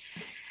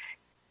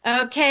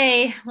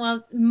 Okay.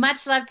 Well,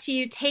 much love to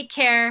you. Take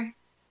care.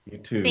 You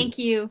too. Thank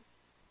you.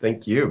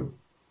 Thank you.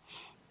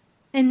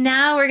 And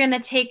now we're going to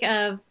take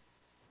a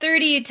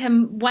 30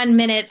 to 1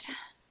 minute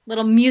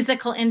little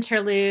musical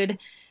interlude.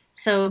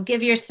 So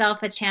give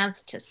yourself a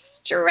chance to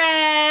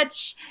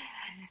stretch,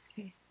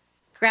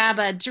 grab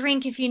a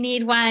drink if you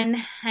need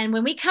one. And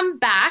when we come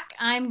back,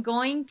 I'm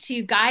going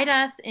to guide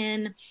us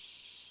in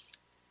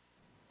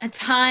a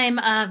time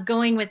of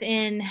going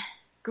within,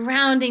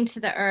 grounding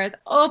to the earth,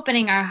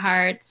 opening our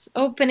hearts,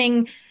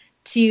 opening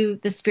to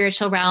the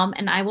spiritual realm,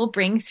 and I will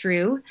bring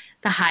through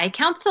the High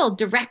Council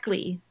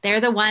directly.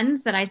 They're the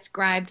ones that I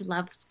scribed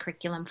Love's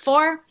curriculum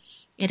for.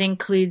 It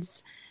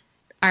includes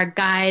our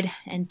guide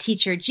and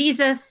teacher,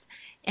 Jesus,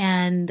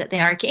 and the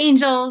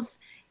archangels.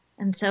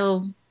 And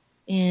so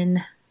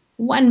in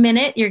 1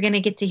 minute, you're going to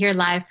get to hear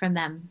live from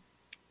them.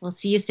 We'll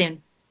see you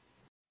soon.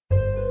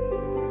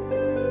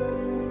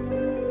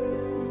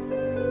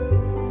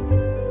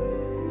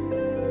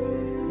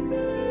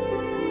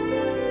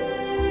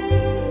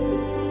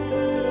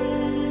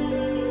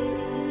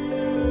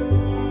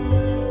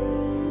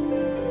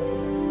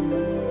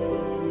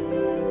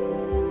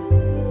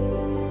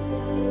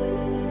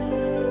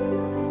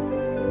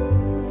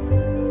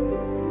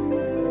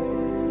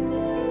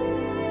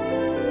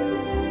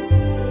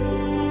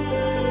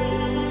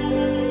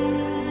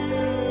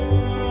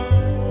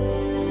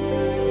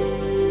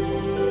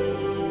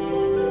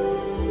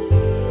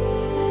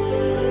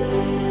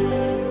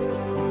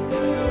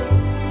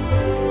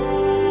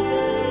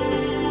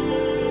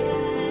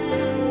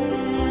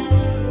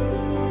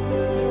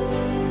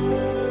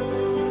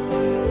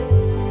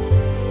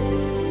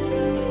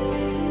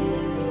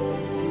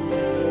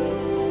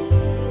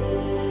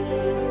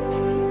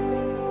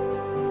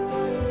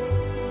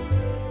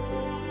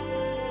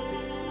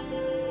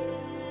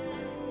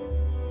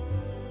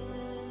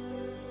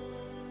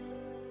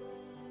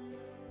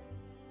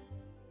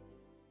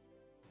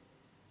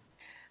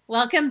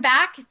 Welcome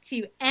back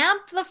to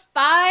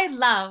Amplify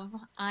Love.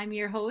 I'm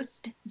your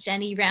host,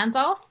 Jenny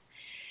Randolph,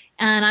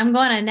 and I'm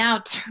going to now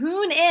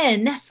tune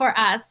in for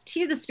us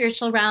to the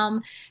spiritual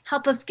realm,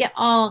 help us get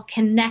all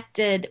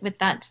connected with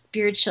that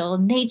spiritual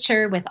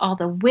nature, with all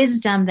the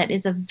wisdom that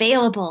is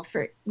available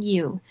for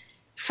you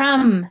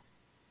from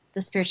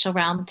the spiritual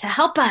realm to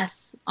help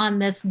us on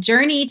this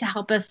journey, to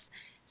help us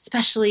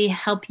especially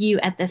help you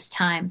at this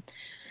time.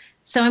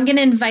 So I'm going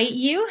to invite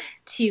you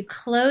to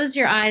close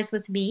your eyes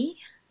with me.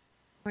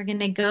 We're going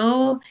to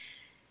go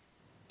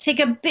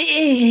take a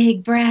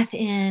big breath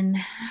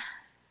in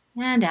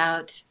and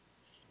out.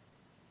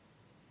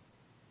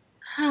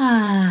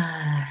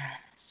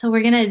 So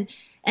we're going to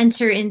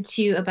enter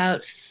into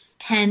about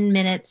 10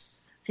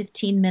 minutes,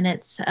 15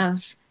 minutes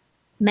of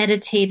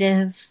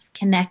meditative,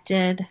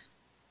 connected,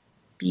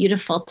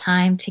 beautiful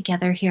time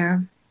together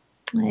here.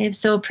 I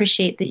so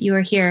appreciate that you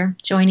are here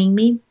joining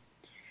me.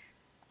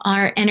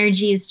 Our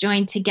energies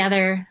joined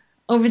together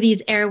over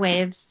these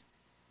airwaves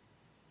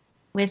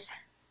with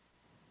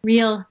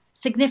real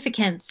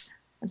significance,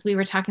 as we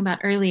were talking about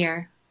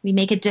earlier. We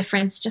make a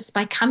difference just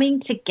by coming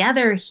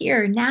together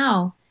here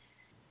now.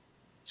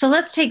 So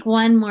let's take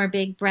one more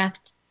big breath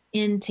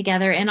in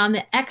together. And on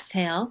the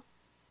exhale,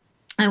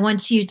 I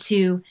want you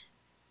to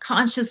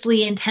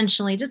consciously,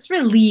 intentionally just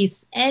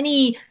release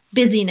any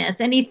busyness,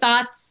 any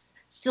thoughts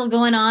still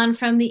going on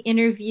from the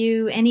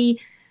interview, anything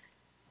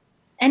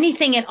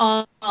at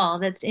all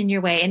that's in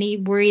your way, any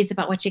worries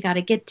about what you got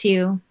to get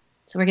to.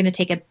 So we're going to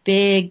take a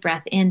big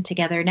breath in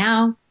together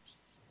now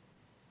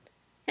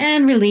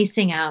and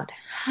releasing out.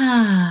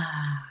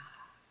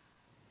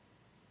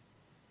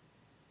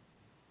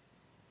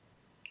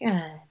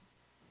 Good.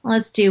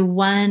 Let's do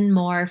one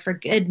more for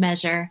good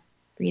measure.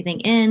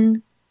 Breathing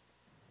in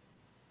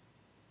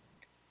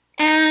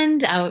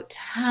and out.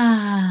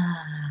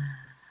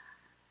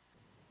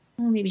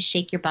 Maybe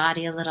shake your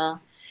body a little.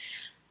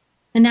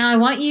 And now I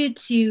want you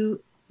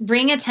to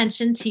bring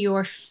attention to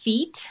your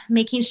feet,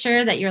 making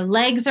sure that your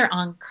legs are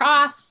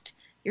uncrossed,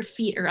 your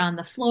feet are on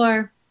the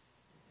floor.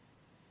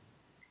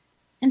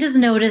 And just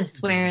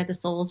notice where the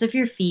soles of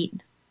your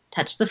feet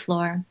touch the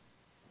floor.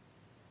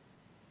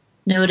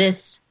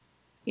 Notice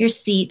your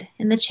seat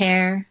in the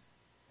chair,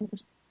 the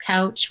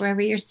couch, wherever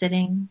you're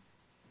sitting.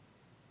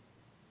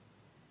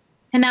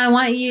 And now I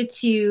want you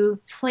to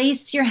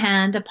place your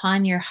hand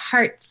upon your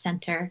heart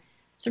center.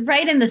 So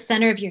right in the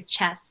center of your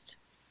chest.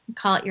 We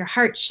call it your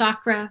heart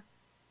chakra.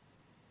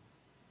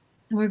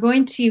 And we're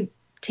going to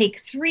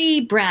take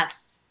 3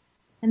 breaths.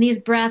 And these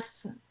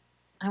breaths,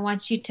 I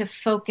want you to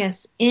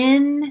focus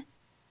in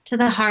to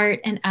the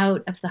heart and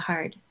out of the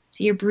heart.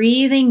 So you're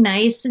breathing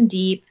nice and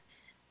deep,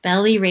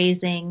 belly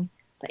raising,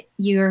 but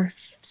you're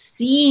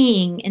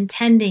seeing,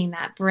 intending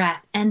that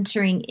breath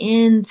entering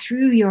in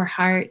through your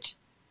heart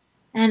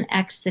and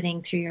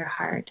exiting through your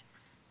heart.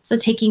 So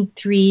taking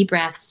 3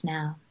 breaths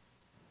now.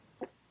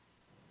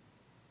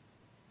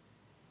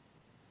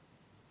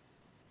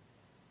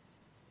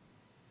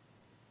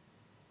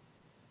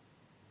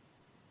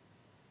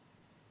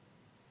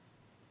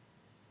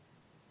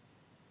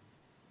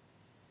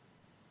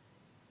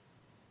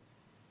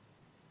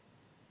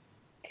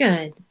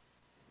 Good.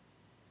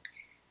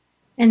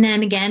 And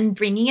then again,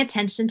 bringing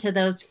attention to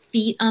those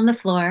feet on the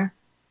floor.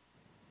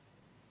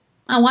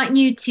 I want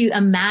you to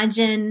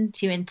imagine,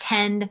 to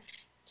intend,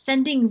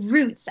 sending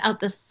roots out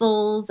the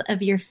soles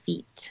of your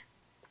feet.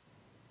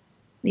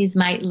 These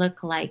might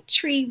look like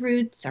tree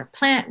roots or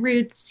plant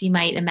roots. You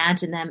might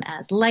imagine them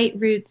as light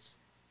roots.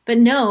 But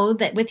know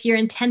that with your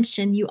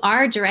intention, you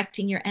are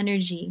directing your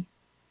energy.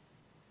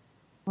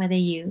 Whether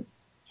you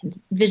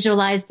can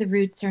visualize the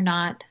roots or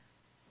not,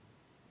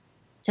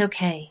 it's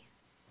okay.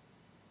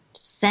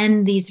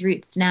 Send these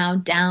roots now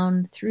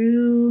down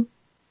through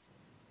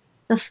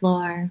the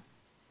floor,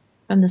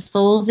 from the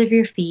soles of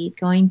your feet,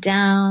 going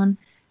down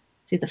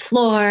through the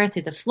floor,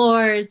 through the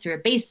floors, through a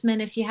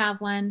basement if you have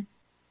one,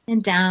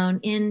 and down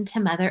into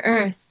Mother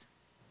Earth.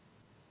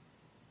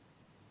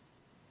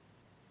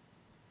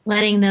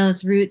 Letting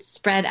those roots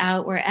spread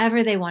out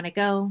wherever they want to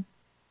go,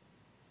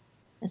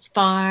 as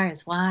far,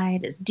 as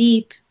wide, as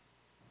deep.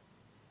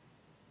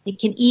 They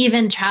can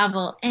even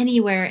travel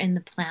anywhere in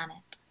the planet.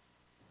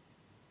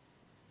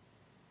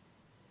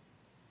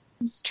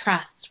 Just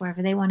trust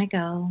wherever they want to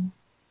go.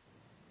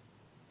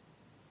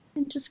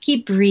 And just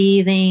keep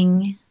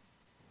breathing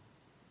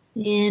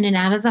in and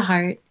out of the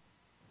heart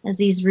as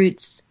these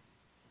roots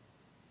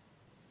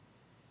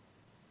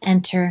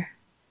enter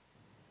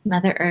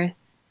Mother Earth.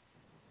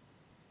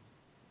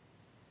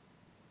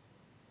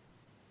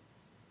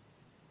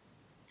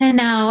 And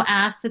now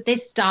ask that they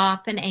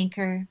stop and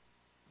anchor.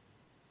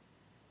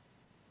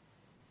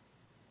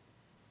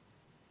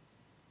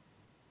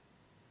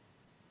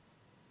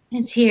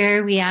 And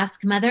here we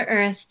ask Mother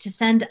Earth to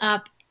send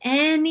up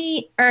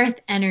any earth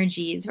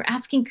energies. We're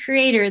asking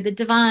Creator, the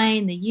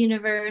divine, the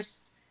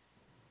universe,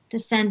 to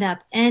send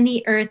up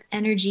any earth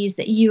energies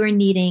that you are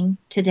needing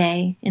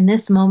today, in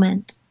this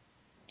moment,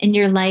 in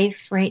your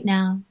life right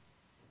now.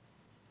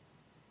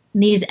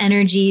 And these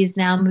energies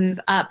now move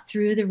up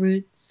through the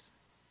roots,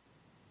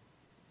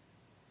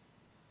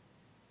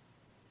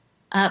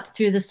 up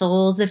through the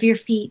soles of your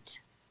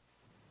feet,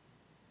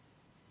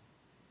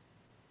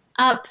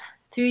 up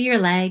through your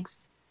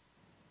legs,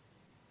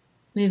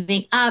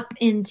 moving up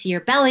into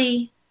your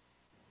belly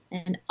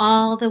and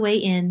all the way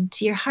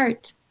into your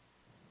heart.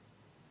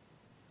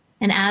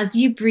 And as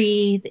you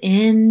breathe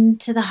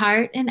into the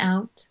heart and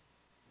out,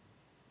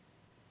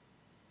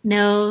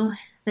 know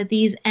that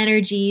these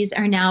energies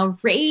are now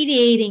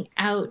radiating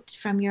out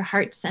from your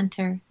heart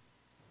center,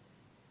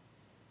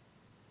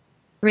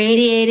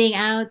 radiating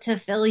out to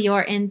fill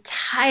your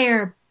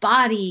entire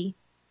body,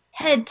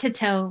 head to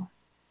toe.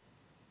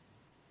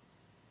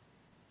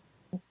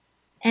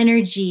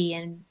 Energy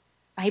and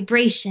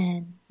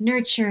vibration,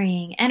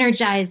 nurturing,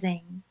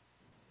 energizing,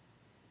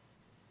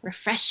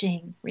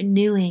 refreshing,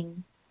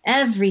 renewing.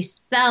 every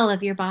cell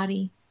of your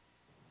body.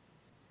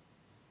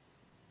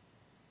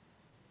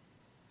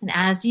 And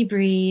as you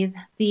breathe,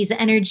 these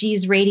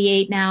energies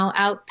radiate now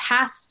out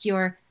past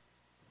your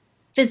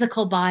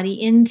physical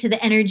body into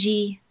the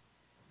energy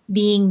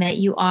being that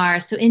you are.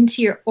 So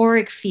into your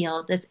auric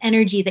field, this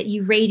energy that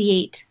you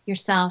radiate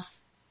yourself,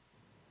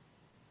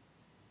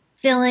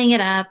 filling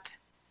it up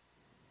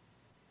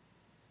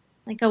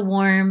like a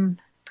warm,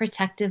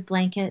 protective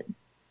blanket.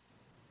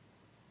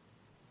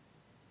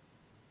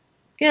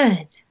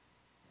 Good.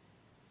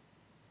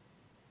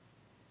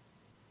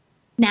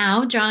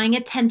 Now, drawing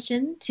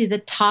attention to the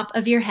top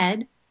of your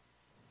head,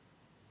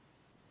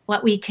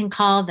 what we can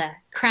call the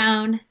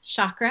crown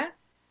chakra.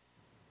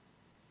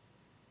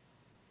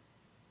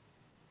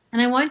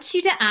 And I want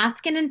you to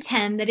ask and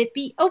intend that it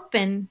be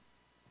open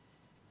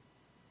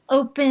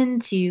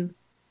to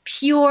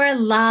pure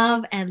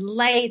love and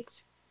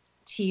light,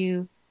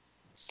 to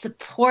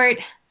support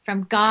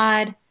from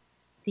God,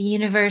 the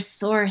universe,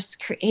 source,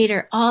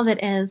 creator, all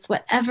that is,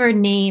 whatever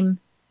name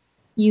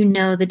you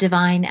know the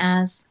divine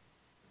as.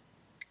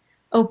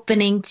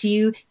 Opening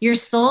to your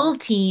soul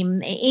team,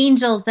 the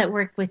angels that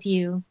work with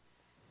you,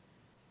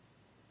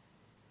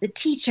 the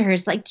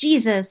teachers like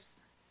Jesus,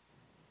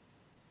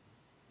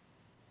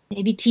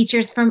 maybe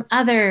teachers from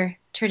other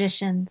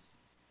traditions,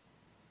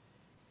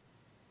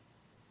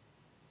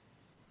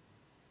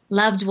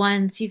 loved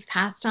ones you've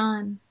passed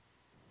on.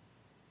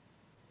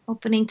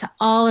 Opening to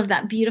all of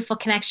that beautiful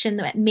connection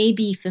that may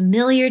be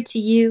familiar to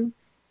you.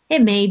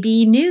 It may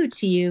be new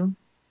to you.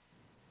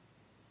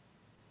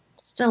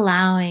 Just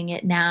allowing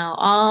it now,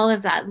 all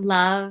of that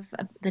love,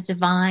 the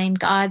divine,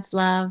 God's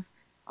love,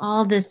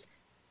 all this,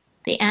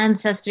 the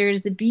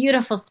ancestors, the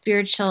beautiful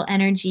spiritual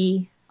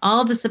energy,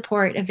 all the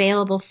support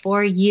available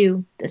for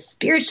you, the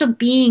spiritual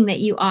being that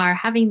you are,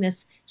 having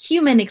this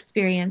human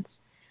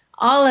experience,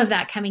 all of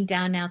that coming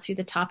down now through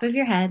the top of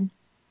your head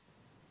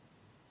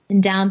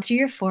and down through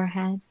your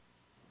forehead,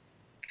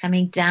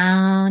 coming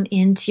down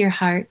into your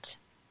heart.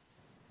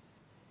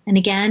 And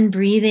again,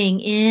 breathing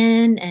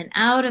in and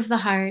out of the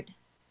heart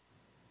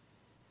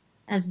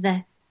as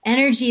the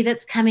energy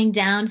that's coming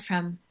down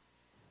from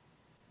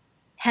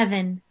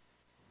heaven,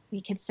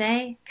 we could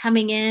say,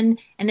 coming in,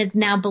 and it's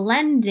now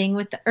blending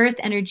with the earth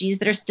energies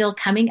that are still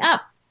coming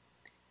up.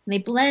 And they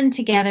blend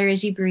together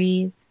as you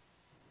breathe,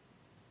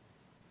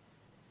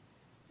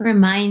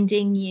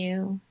 reminding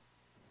you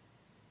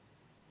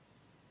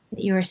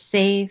that you are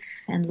safe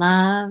and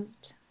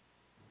loved.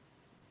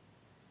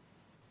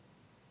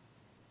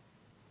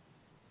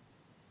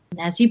 And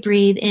as you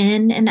breathe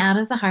in and out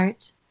of the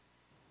heart,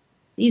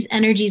 these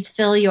energies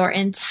fill your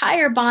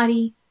entire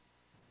body,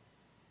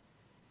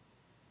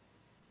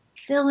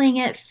 filling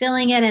it,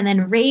 and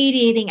then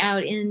radiating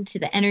out into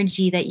the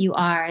energy that you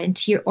are,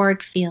 into your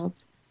auric field,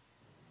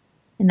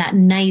 in that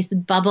nice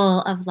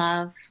bubble of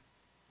love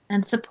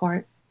and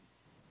support.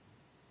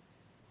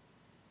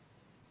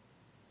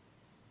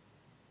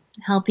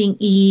 Helping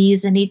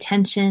ease any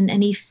tension,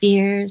 any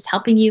fears,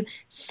 helping you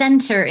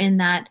center in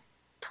that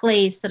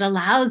place that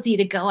allows you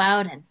to go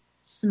out and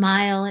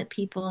smile at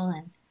people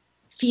and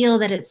feel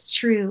that it's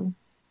true.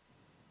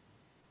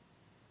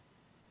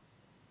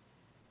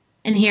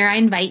 And here I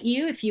invite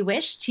you, if you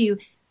wish, to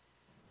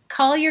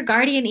call your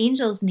guardian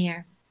angels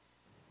near,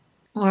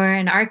 or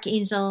an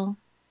archangel,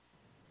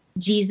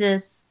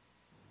 Jesus,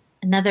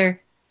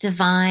 another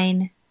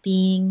divine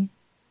being,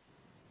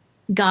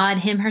 God,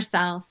 Him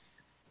herself,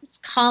 is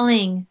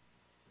calling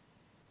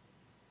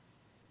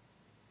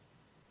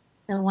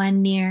the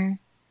one near.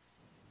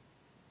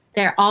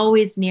 They're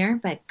always near,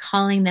 but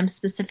calling them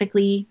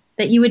specifically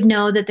that you would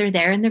know that they're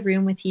there in the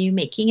room with you,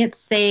 making it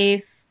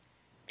safe,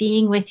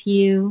 being with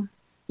you.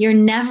 You're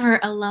never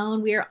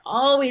alone. We are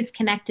always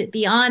connected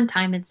beyond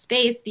time and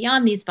space,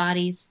 beyond these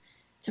bodies.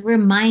 So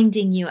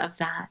reminding you of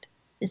that,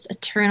 this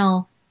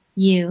eternal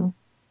you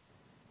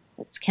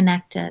that's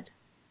connected.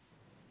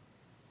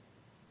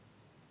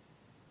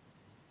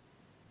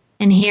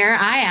 And here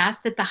I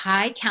ask that the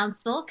high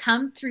council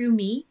come through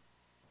me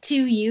to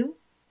you.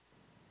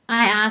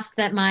 I ask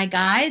that my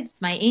guides,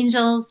 my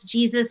angels,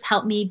 Jesus,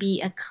 help me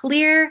be a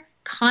clear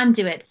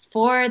conduit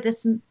for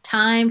this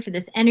time, for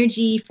this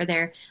energy, for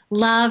their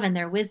love and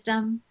their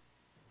wisdom.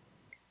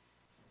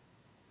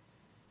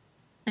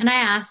 And I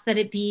ask that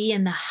it be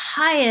in the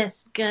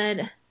highest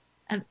good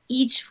of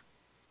each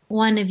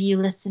one of you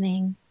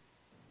listening,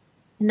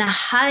 in the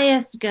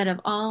highest good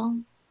of all,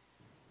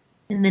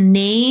 in the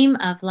name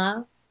of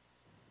love.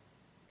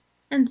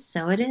 And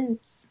so it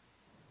is.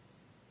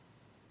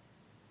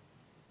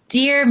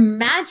 Dear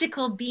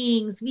magical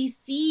beings, we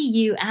see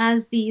you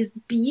as these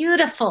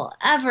beautiful,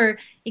 ever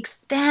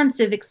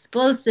expansive,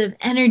 explosive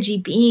energy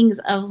beings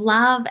of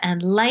love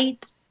and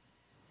light.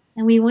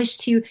 And we wish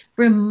to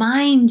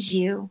remind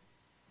you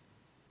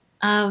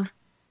of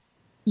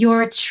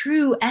your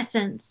true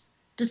essence,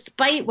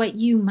 despite what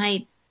you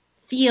might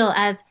feel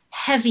as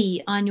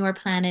heavy on your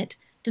planet,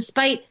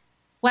 despite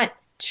what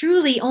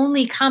truly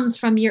only comes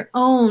from your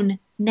own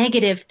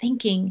negative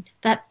thinking,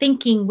 that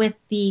thinking with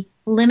the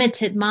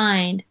limited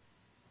mind.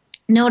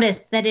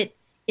 Notice that it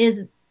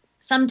is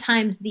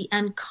sometimes the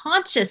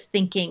unconscious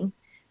thinking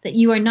that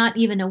you are not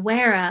even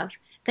aware of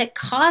that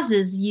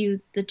causes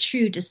you the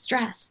true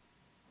distress.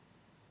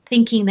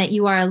 Thinking that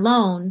you are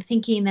alone,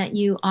 thinking that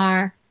you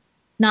are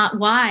not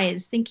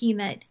wise, thinking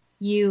that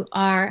you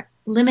are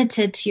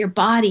limited to your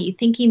body,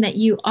 thinking that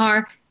you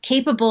are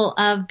capable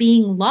of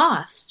being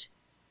lost,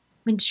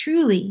 when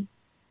truly,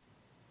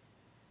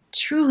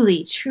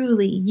 truly,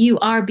 truly, you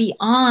are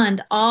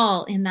beyond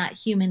all in that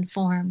human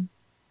form.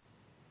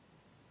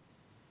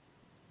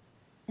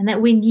 And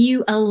that when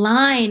you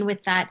align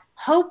with that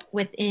hope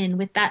within,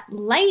 with that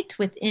light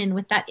within,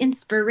 with that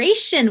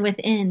inspiration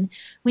within,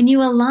 when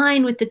you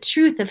align with the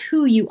truth of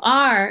who you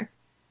are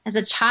as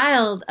a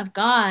child of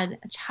God,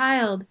 a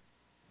child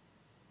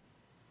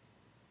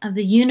of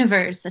the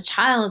universe, a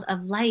child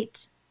of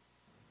light,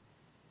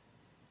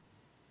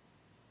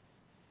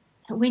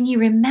 when you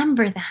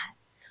remember that,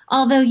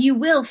 although you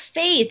will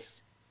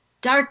face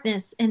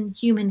darkness in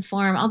human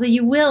form, although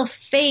you will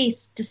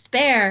face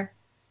despair,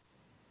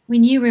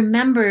 when you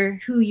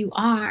remember who you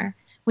are,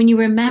 when you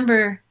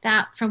remember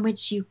that from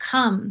which you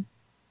come,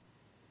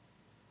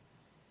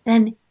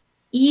 then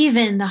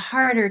even the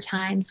harder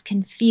times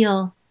can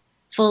feel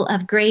full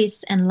of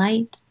grace and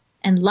light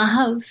and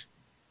love,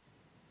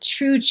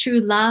 true, true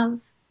love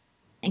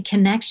and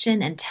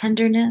connection and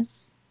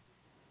tenderness,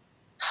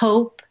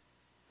 hope,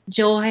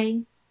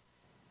 joy,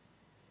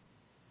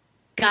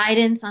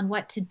 guidance on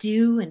what to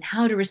do and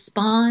how to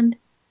respond.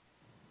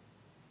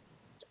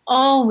 It's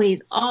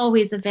always,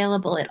 always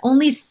available. It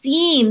only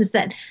seems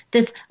that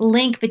this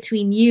link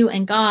between you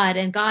and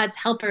God's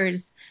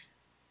helpers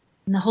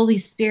and the Holy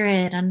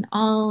Spirit and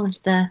all of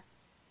the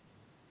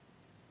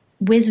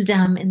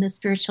wisdom in the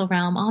spiritual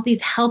realm, all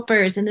these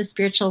helpers in the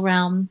spiritual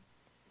realm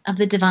of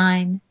the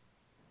divine,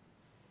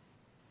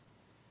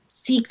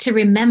 seek to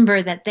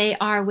remember that they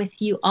are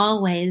with you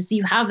always.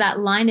 You have that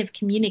line of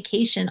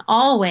communication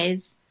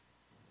always.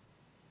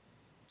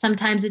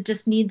 Sometimes it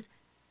just needs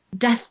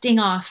dusting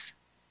off.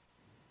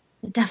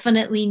 It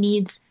definitely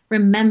needs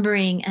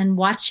remembering and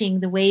watching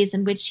the ways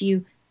in which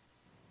you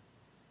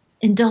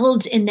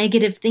indulge in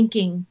negative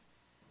thinking.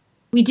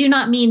 We do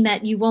not mean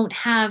that you won't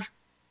have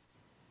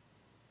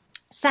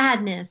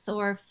sadness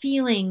or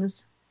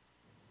feelings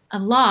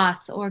of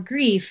loss or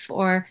grief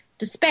or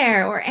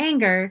despair or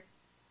anger.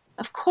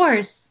 Of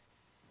course.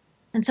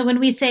 And so when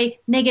we say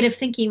negative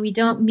thinking, we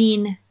don't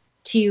mean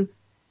to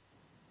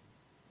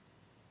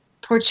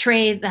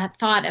portray that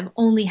thought of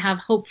only have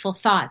hopeful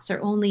thoughts or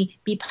only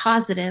be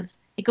positive.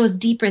 It goes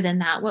deeper than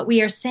that. What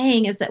we are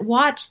saying is that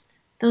watch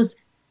those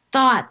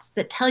thoughts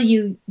that tell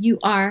you you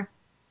are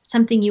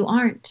something you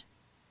aren't.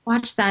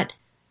 Watch that.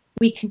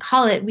 We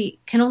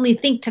can only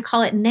think to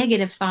call it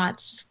negative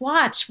thoughts. Just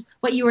watch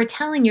what you are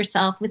telling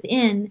yourself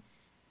within.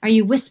 Are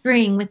you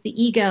whispering with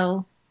the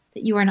ego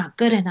that you are not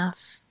good enough?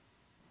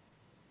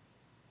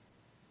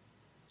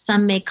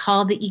 Some may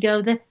call the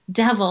ego the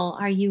devil.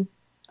 Are you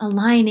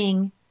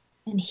aligning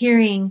and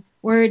hearing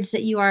words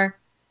that you are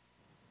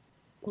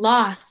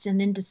lost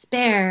and in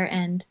despair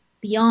and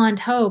beyond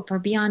hope or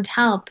beyond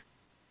help?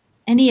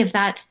 Any of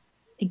that,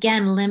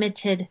 again,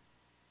 limited,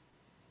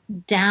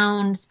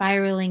 down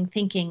spiraling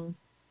thinking.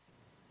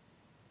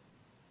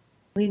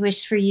 We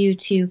wish for you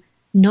to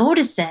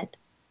notice it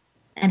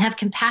and have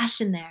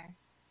compassion there,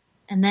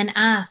 and then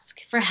ask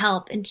for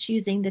help in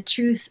choosing the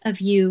truth of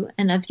you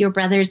and of your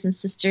brothers and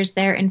sisters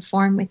there in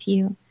form with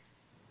you,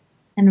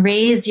 and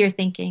raise your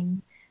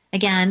thinking.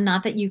 Again,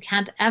 not that you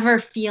can't ever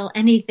feel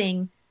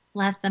anything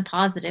less than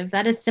positive.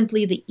 That is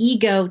simply the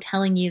ego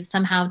telling you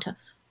somehow to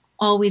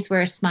always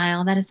wear a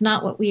smile. That is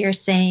not what we are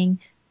saying.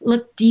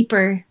 Look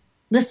deeper,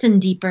 listen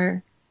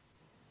deeper.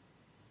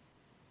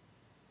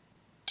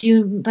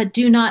 But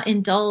do not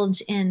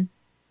indulge in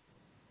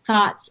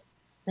thoughts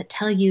that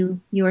tell you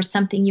you are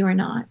something you are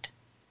not.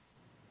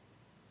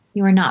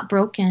 You are not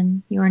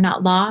broken. You are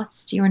not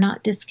lost. You are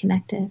not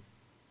disconnected.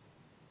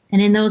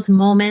 And in those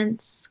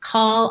moments,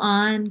 call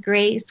on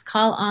grace,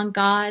 call on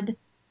God,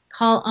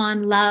 call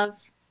on love,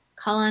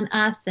 call on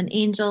us and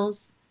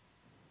angels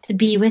to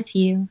be with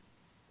you.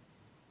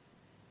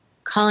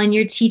 Call on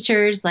your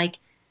teachers like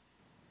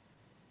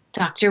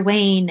Dr.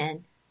 Wayne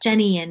and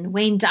Jenny and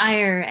Wayne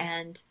Dyer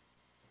and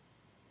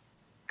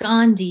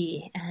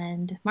Gandhi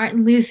and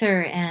Martin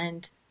Luther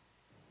and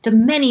the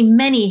many,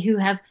 many who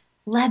have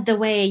led the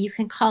way. You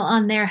can call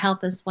on their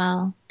help as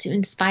well to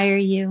inspire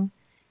you,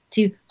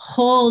 to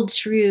hold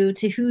true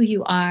to who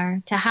you are,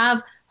 to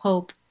have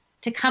hope,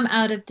 to come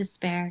out of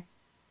despair,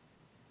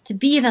 to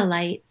be the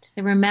light,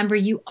 to remember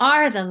you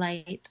are the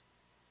light,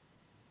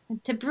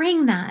 and to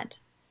bring that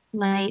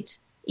light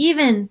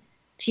even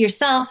to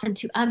yourself and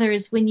to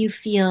others when you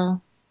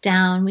feel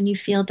down, when you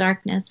feel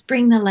darkness.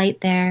 Bring the light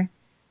there,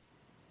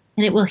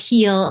 and it will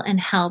heal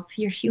and help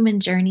your human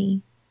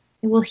journey.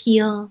 It will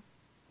heal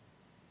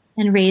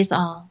and raise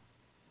all.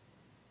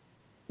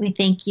 We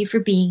thank you for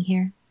being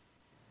here.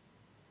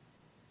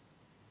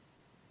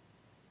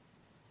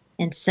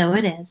 And so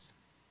it is.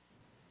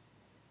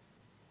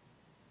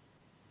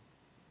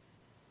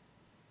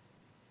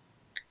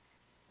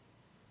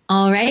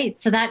 All right.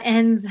 right. So that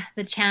ends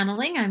the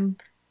channeling. I'm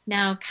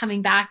now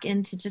coming back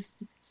into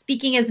just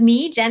speaking as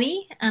me,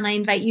 Jenny, and I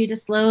invite you to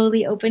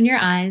slowly open your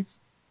eyes.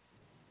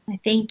 I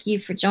thank you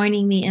for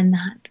joining me in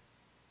that.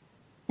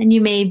 And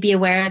you may be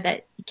aware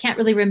that you can't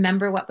really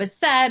remember what was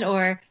said,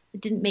 or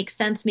it didn't make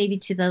sense maybe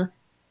to the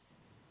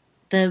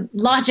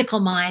logical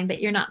mind, but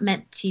you're not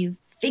meant to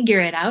figure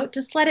it out.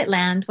 Just let it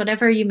land.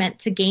 Whatever you meant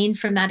to gain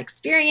from that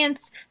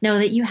experience, know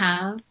that you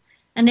have.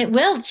 And it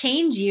will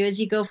change you as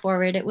you go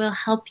forward. It will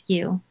help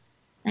you,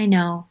 I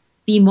know,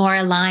 be more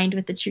aligned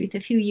with the truth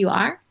of who you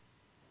are.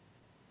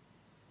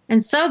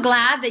 And so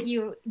glad that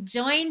you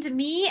joined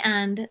me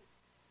and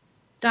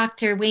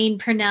Dr. Wayne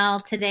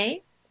Pernell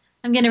today.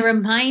 I'm going to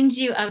remind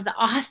you of the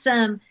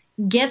awesome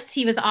gifts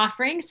he was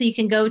offering. So you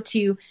can go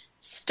to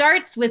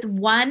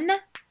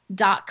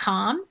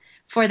startswithone.com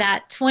for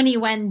that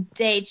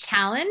 21-day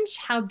challenge.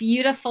 How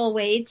beautiful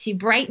way to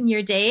brighten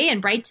your day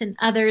and brighten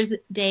others'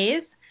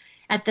 days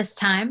at this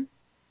time.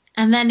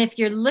 And then if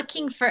you're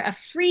looking for a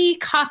free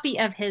copy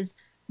of his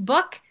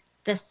book,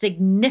 The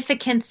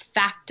Significance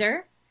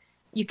Factor,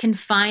 you can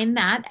find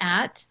that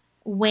at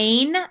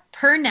Wayne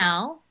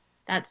Pernell.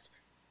 That's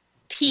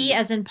P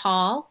as in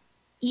Paul,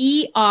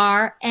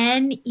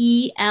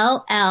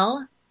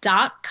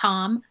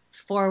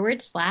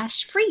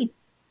 ERNELL.com/free.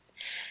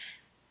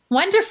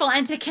 Wonderful.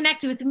 And to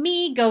connect with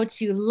me, go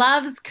to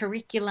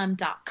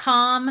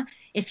lovescurriculum.com.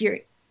 If you're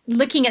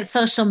looking at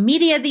social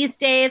media these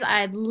days,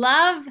 I'd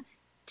love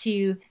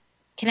to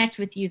connect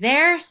with you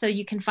there. So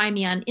you can find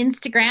me on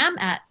Instagram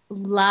at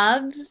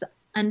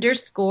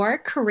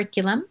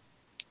loves_curriculum,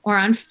 or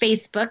on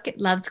Facebook at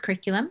Loves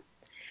Curriculum,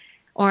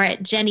 or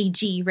at Jenny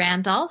G.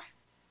 Randolph.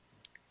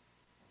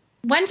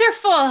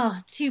 Wonderful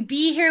to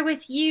be here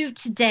with you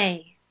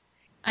today.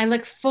 I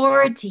look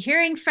forward to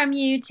hearing from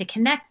you, to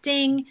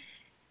connecting.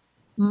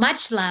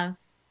 Much love,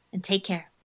 and take care.